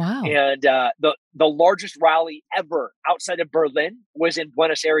 Wow. And the largest rally ever outside of Berlin was in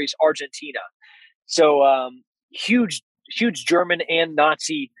Buenos Aires, Argentina. So huge German and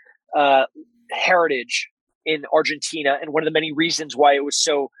Nazi heritage in Argentina, and one of the many reasons why it was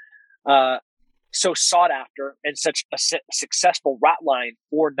so sought after and such a successful rat line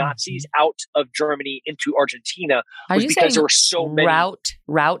for Nazis out of Germany into Argentina was because there were so many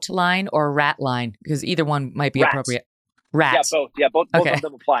route line or rat line, because either one might be appropriate. Rats. Yeah, both of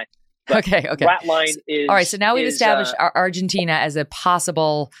them apply. But okay. Rat line is all right. So now we've established Argentina as a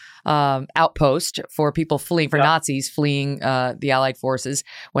possible outpost for people fleeing, for Nazis fleeing the Allied forces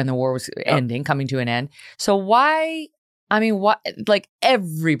when the war was ending, coming to an end. So why? I mean, what? Like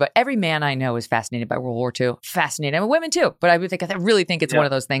every man I know is fascinated by World War II. Fascinated. I mean, women too. But I really think it's one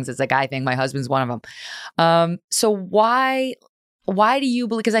of those things. It's a guy thing. My husband's one of them. So why? Why do you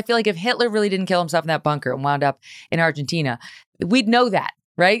believe? Because I feel like if Hitler really didn't kill himself in that bunker and wound up in Argentina, we'd know that,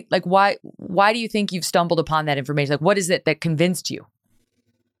 right? Like, why do you think you've stumbled upon that information? Like, what is it that convinced you?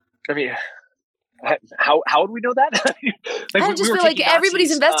 I mean, how would we know that? I just feel like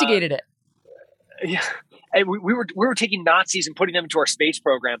everybody's investigated it. Yeah. And we were taking Nazis and putting them into our space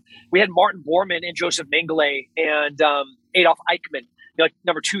program. We had Martin Bormann and Joseph Mengele and Adolf Eichmann, like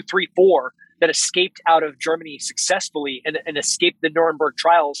number 2, 3, 4, that escaped out of Germany successfully and escaped the Nuremberg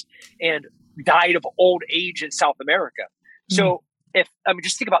trials and died of old age in South America. So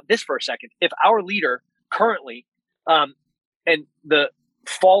just think about this for a second. If our leader currently, and the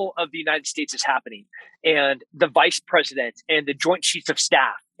fall of the United States is happening, and the vice president and the joint chiefs of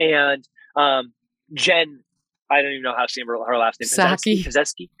staff and Jen, I don't even know how to say her last name.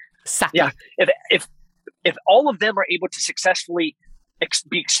 Psaki. Yeah. If all of them are able to successfully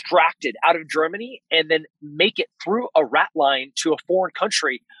be extracted out of Germany and then make it through a rat line to a foreign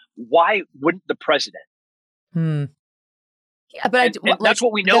country, why wouldn't the president? Yeah, but that's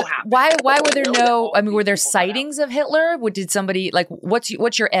what we know happened. Why were there no? I mean, were there sightings of Hitler? Did somebody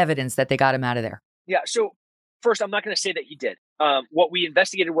what's your evidence that they got him out of there? Yeah. So first, I'm not going to say that he did. What we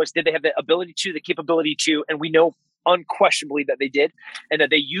investigated was, did they have the ability to, the capability to, and we know unquestionably that they did, and that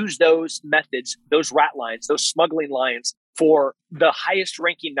they used those methods, those rat lines, those smuggling lines for the highest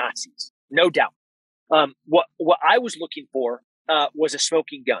ranking Nazis, no doubt. What I was looking for was a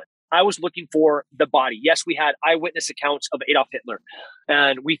smoking gun. I was looking for the body. Yes, we had eyewitness accounts of Adolf Hitler,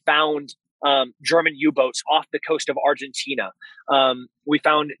 and we found German U-boats off the coast of Argentina. We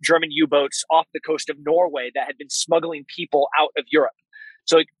found German U-boats off the coast of Norway that had been smuggling people out of Europe.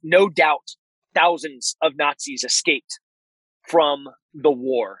 So no doubt thousands of Nazis escaped from the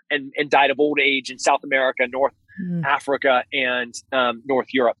war and died of old age in South America, North Africa, and Northern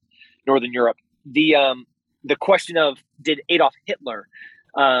Europe. The question of, did Adolf Hitler,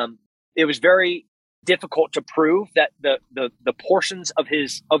 it was very difficult to prove that the portions of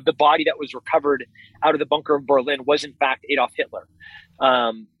the body that was recovered out of the bunker of Berlin was in fact Adolf Hitler.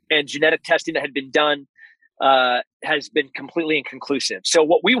 And genetic testing that had been done has been completely inconclusive. So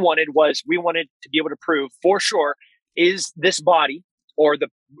what we wanted to be able to prove for sure, is this body or the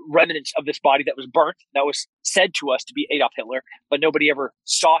remnants of this body that was burnt, that was said to us to be Adolf Hitler, but nobody ever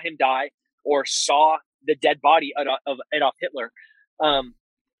saw him die or saw the dead body of Adolf Hitler.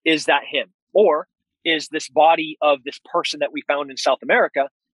 Is that him? Or is this body of this person that we found in South America,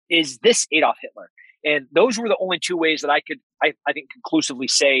 is this Adolf Hitler? And those were the only two ways that I could, I think, conclusively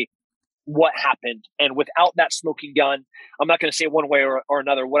say what happened. And without that smoking gun, I'm not going to say one way or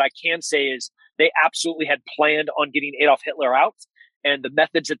another. What I can say is they absolutely had planned on getting Adolf Hitler out, and the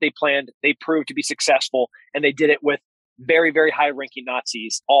methods that they planned, they proved to be successful, and they did it with very, very high-ranking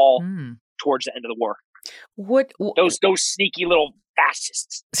Nazis all towards the end of the war. Those sneaky little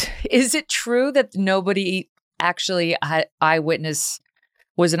fascists. Is it true that nobody actually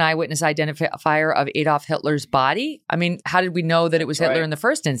was an eyewitness identifier of Adolf Hitler's body? I mean, how did we know that it was Hitler in the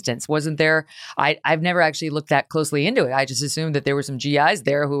first instance? Wasn't there? I've never actually looked that closely into it. I just assumed that there were some GIs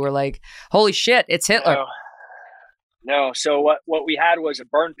there who were like, "Holy shit, it's Hitler." No. So what we had was a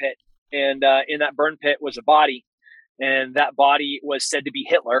burn pit, and in that burn pit was a body, and that body was said to be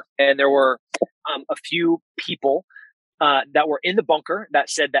Hitler. And there were a few people that were in the bunker that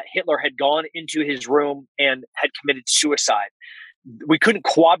said that Hitler had gone into his room and had committed suicide. We couldn't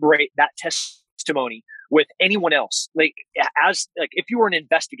corroborate that testimony with anyone else. If you were an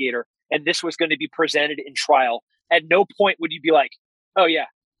investigator and this was going to be presented in trial, at no point would you be like, "Oh yeah,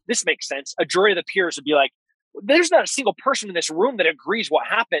 this makes sense." A jury of the peers would be like, "There's not a single person in this room that agrees what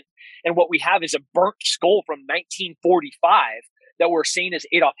happened, and what we have is a burnt skull from 1945 that we're saying is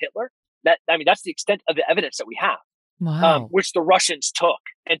Adolf Hitler." That's the extent of the evidence that we have. Wow. Which the Russians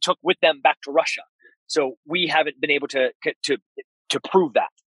took with them back to Russia. So we haven't been able to prove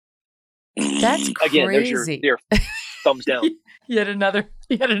that. That's Again, crazy. There's your thumbs down. Yet another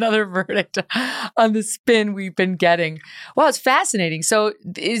verdict on the spin we've been getting. Wow, it's fascinating. So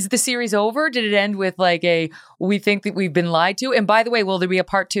is the series over? Did it end with we think that we've been lied to? And by the way, will there be a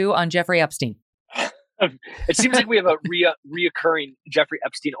part 2 on Jeffrey Epstein? It seems like we have a reoccurring Jeffrey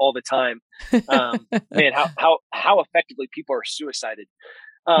Epstein all the time. Man, how effectively people are suicided.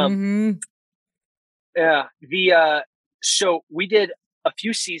 Yeah. So we did a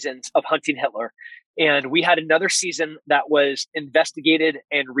few seasons of Hunting Hitler, and we had another season that was investigated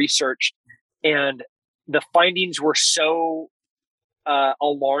and researched, and the findings were so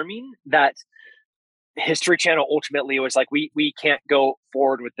alarming that History Channel ultimately was like, we can't go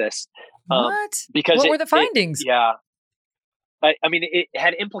forward with this. What? Because what were the findings? It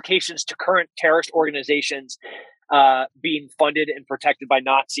had implications to current terrorist organizations being funded and protected by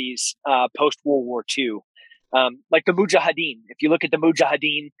Nazis post World War II. Like the Mujahideen. If you look at the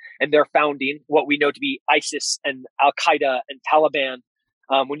Mujahideen and their founding, what we know to be ISIS and Al-Qaeda and Taliban,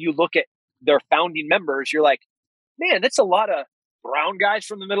 when you look at their founding members, you're like, man, that's a lot of brown guys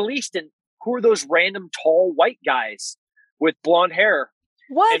from the Middle East. And who are those random tall white guys with blonde hair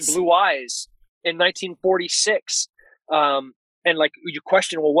and blue eyes in 1946? And like you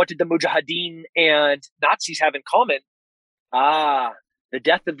question, well, what did the Mujahideen and Nazis have in common? The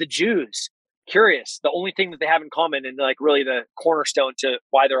death of the Jews. Curious. The only thing that they have in common, and like really the cornerstone to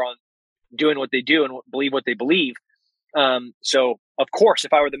why they're on doing what they do and believe what they believe. So of course,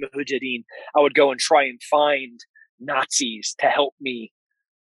 if I were the Mujahideen, I would go and try and find Nazis to help me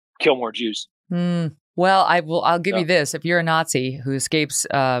kill more Jews. Well, I'll give you this. If you're a Nazi who escapes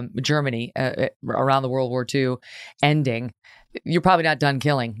Germany around the World War II ending, you're probably not done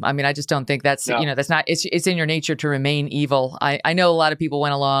killing. I mean, I just don't think that's, that's not, it's in your nature to remain evil. I know a lot of people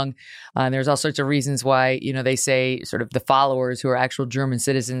went along and there's all sorts of reasons why, they say sort of the followers who are actual German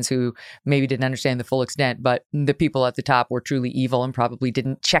citizens who maybe didn't understand the full extent, but the people at the top were truly evil and probably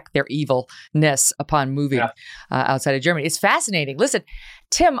didn't check their evilness upon moving outside of Germany. It's fascinating. Listen,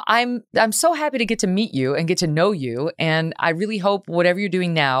 Tim, I'm so happy to get to meet you and get to know you. And I really hope whatever you're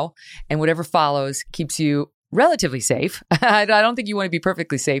doing now and whatever follows keeps you relatively safe. I don't think you want to be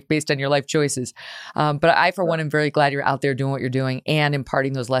perfectly safe based on your life choices. But I, for one, am very glad you're out there doing what you're doing and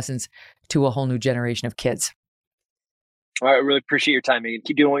imparting those lessons to a whole new generation of kids. All right, I really appreciate your time, Megan.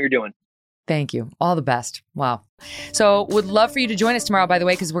 Keep doing what you're doing. Thank you. All the best. Wow. So would love for you to join us tomorrow, by the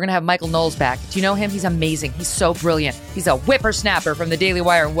way, because we're going to have Michael Knowles back. Do you know him? He's amazing. He's so brilliant. He's a whippersnapper from the Daily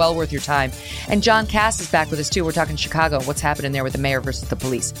Wire and well worth your time. And John Cass is back with us, too. We're talking Chicago, what's happening there with the mayor versus the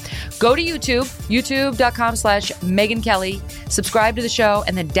police. Go to YouTube, youtube.com/Megyn Kelly. Subscribe to the show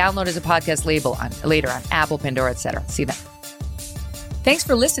and then download as a podcast later on Apple, Pandora, etc. See you then. Thanks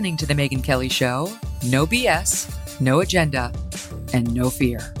for listening to The Megyn Kelly Show. No BS, no agenda, and no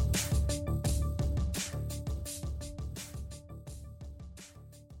fear.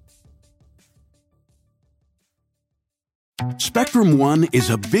 Spectrum One is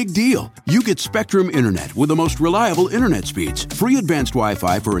a big deal. You get Spectrum Internet with the most reliable internet speeds, free advanced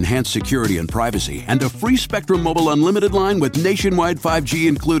Wi-Fi for enhanced security and privacy, and a free Spectrum Mobile Unlimited line with nationwide 5G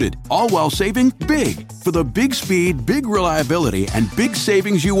included, all while saving big. For the big speed, big reliability, and big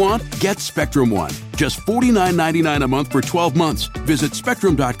savings you want, get Spectrum One. Just $49.99 a month for 12 months. Visit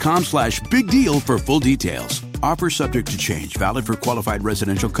spectrum.com/big deal for full details. Offer subject to change. Valid for qualified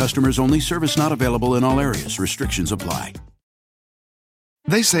residential customers only. Service not available in all areas. Restrictions apply.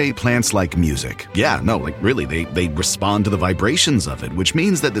 They say plants like music. Yeah, no, like really, they respond to the vibrations of it, which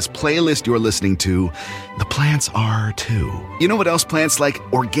means that this playlist you're listening to, the plants are too. You know what else plants like?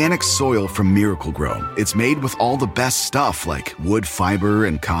 Organic soil from Miracle-Gro. It's made with all the best stuff like wood fiber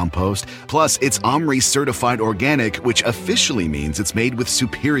and compost. Plus, it's OMRI certified organic, which officially means it's made with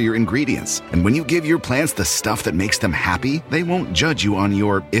superior ingredients. And when you give your plants the stuff that makes them happy, they won't judge you on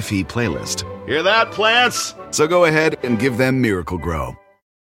your iffy playlist. Hear that, plants? So go ahead and give them Miracle-Gro.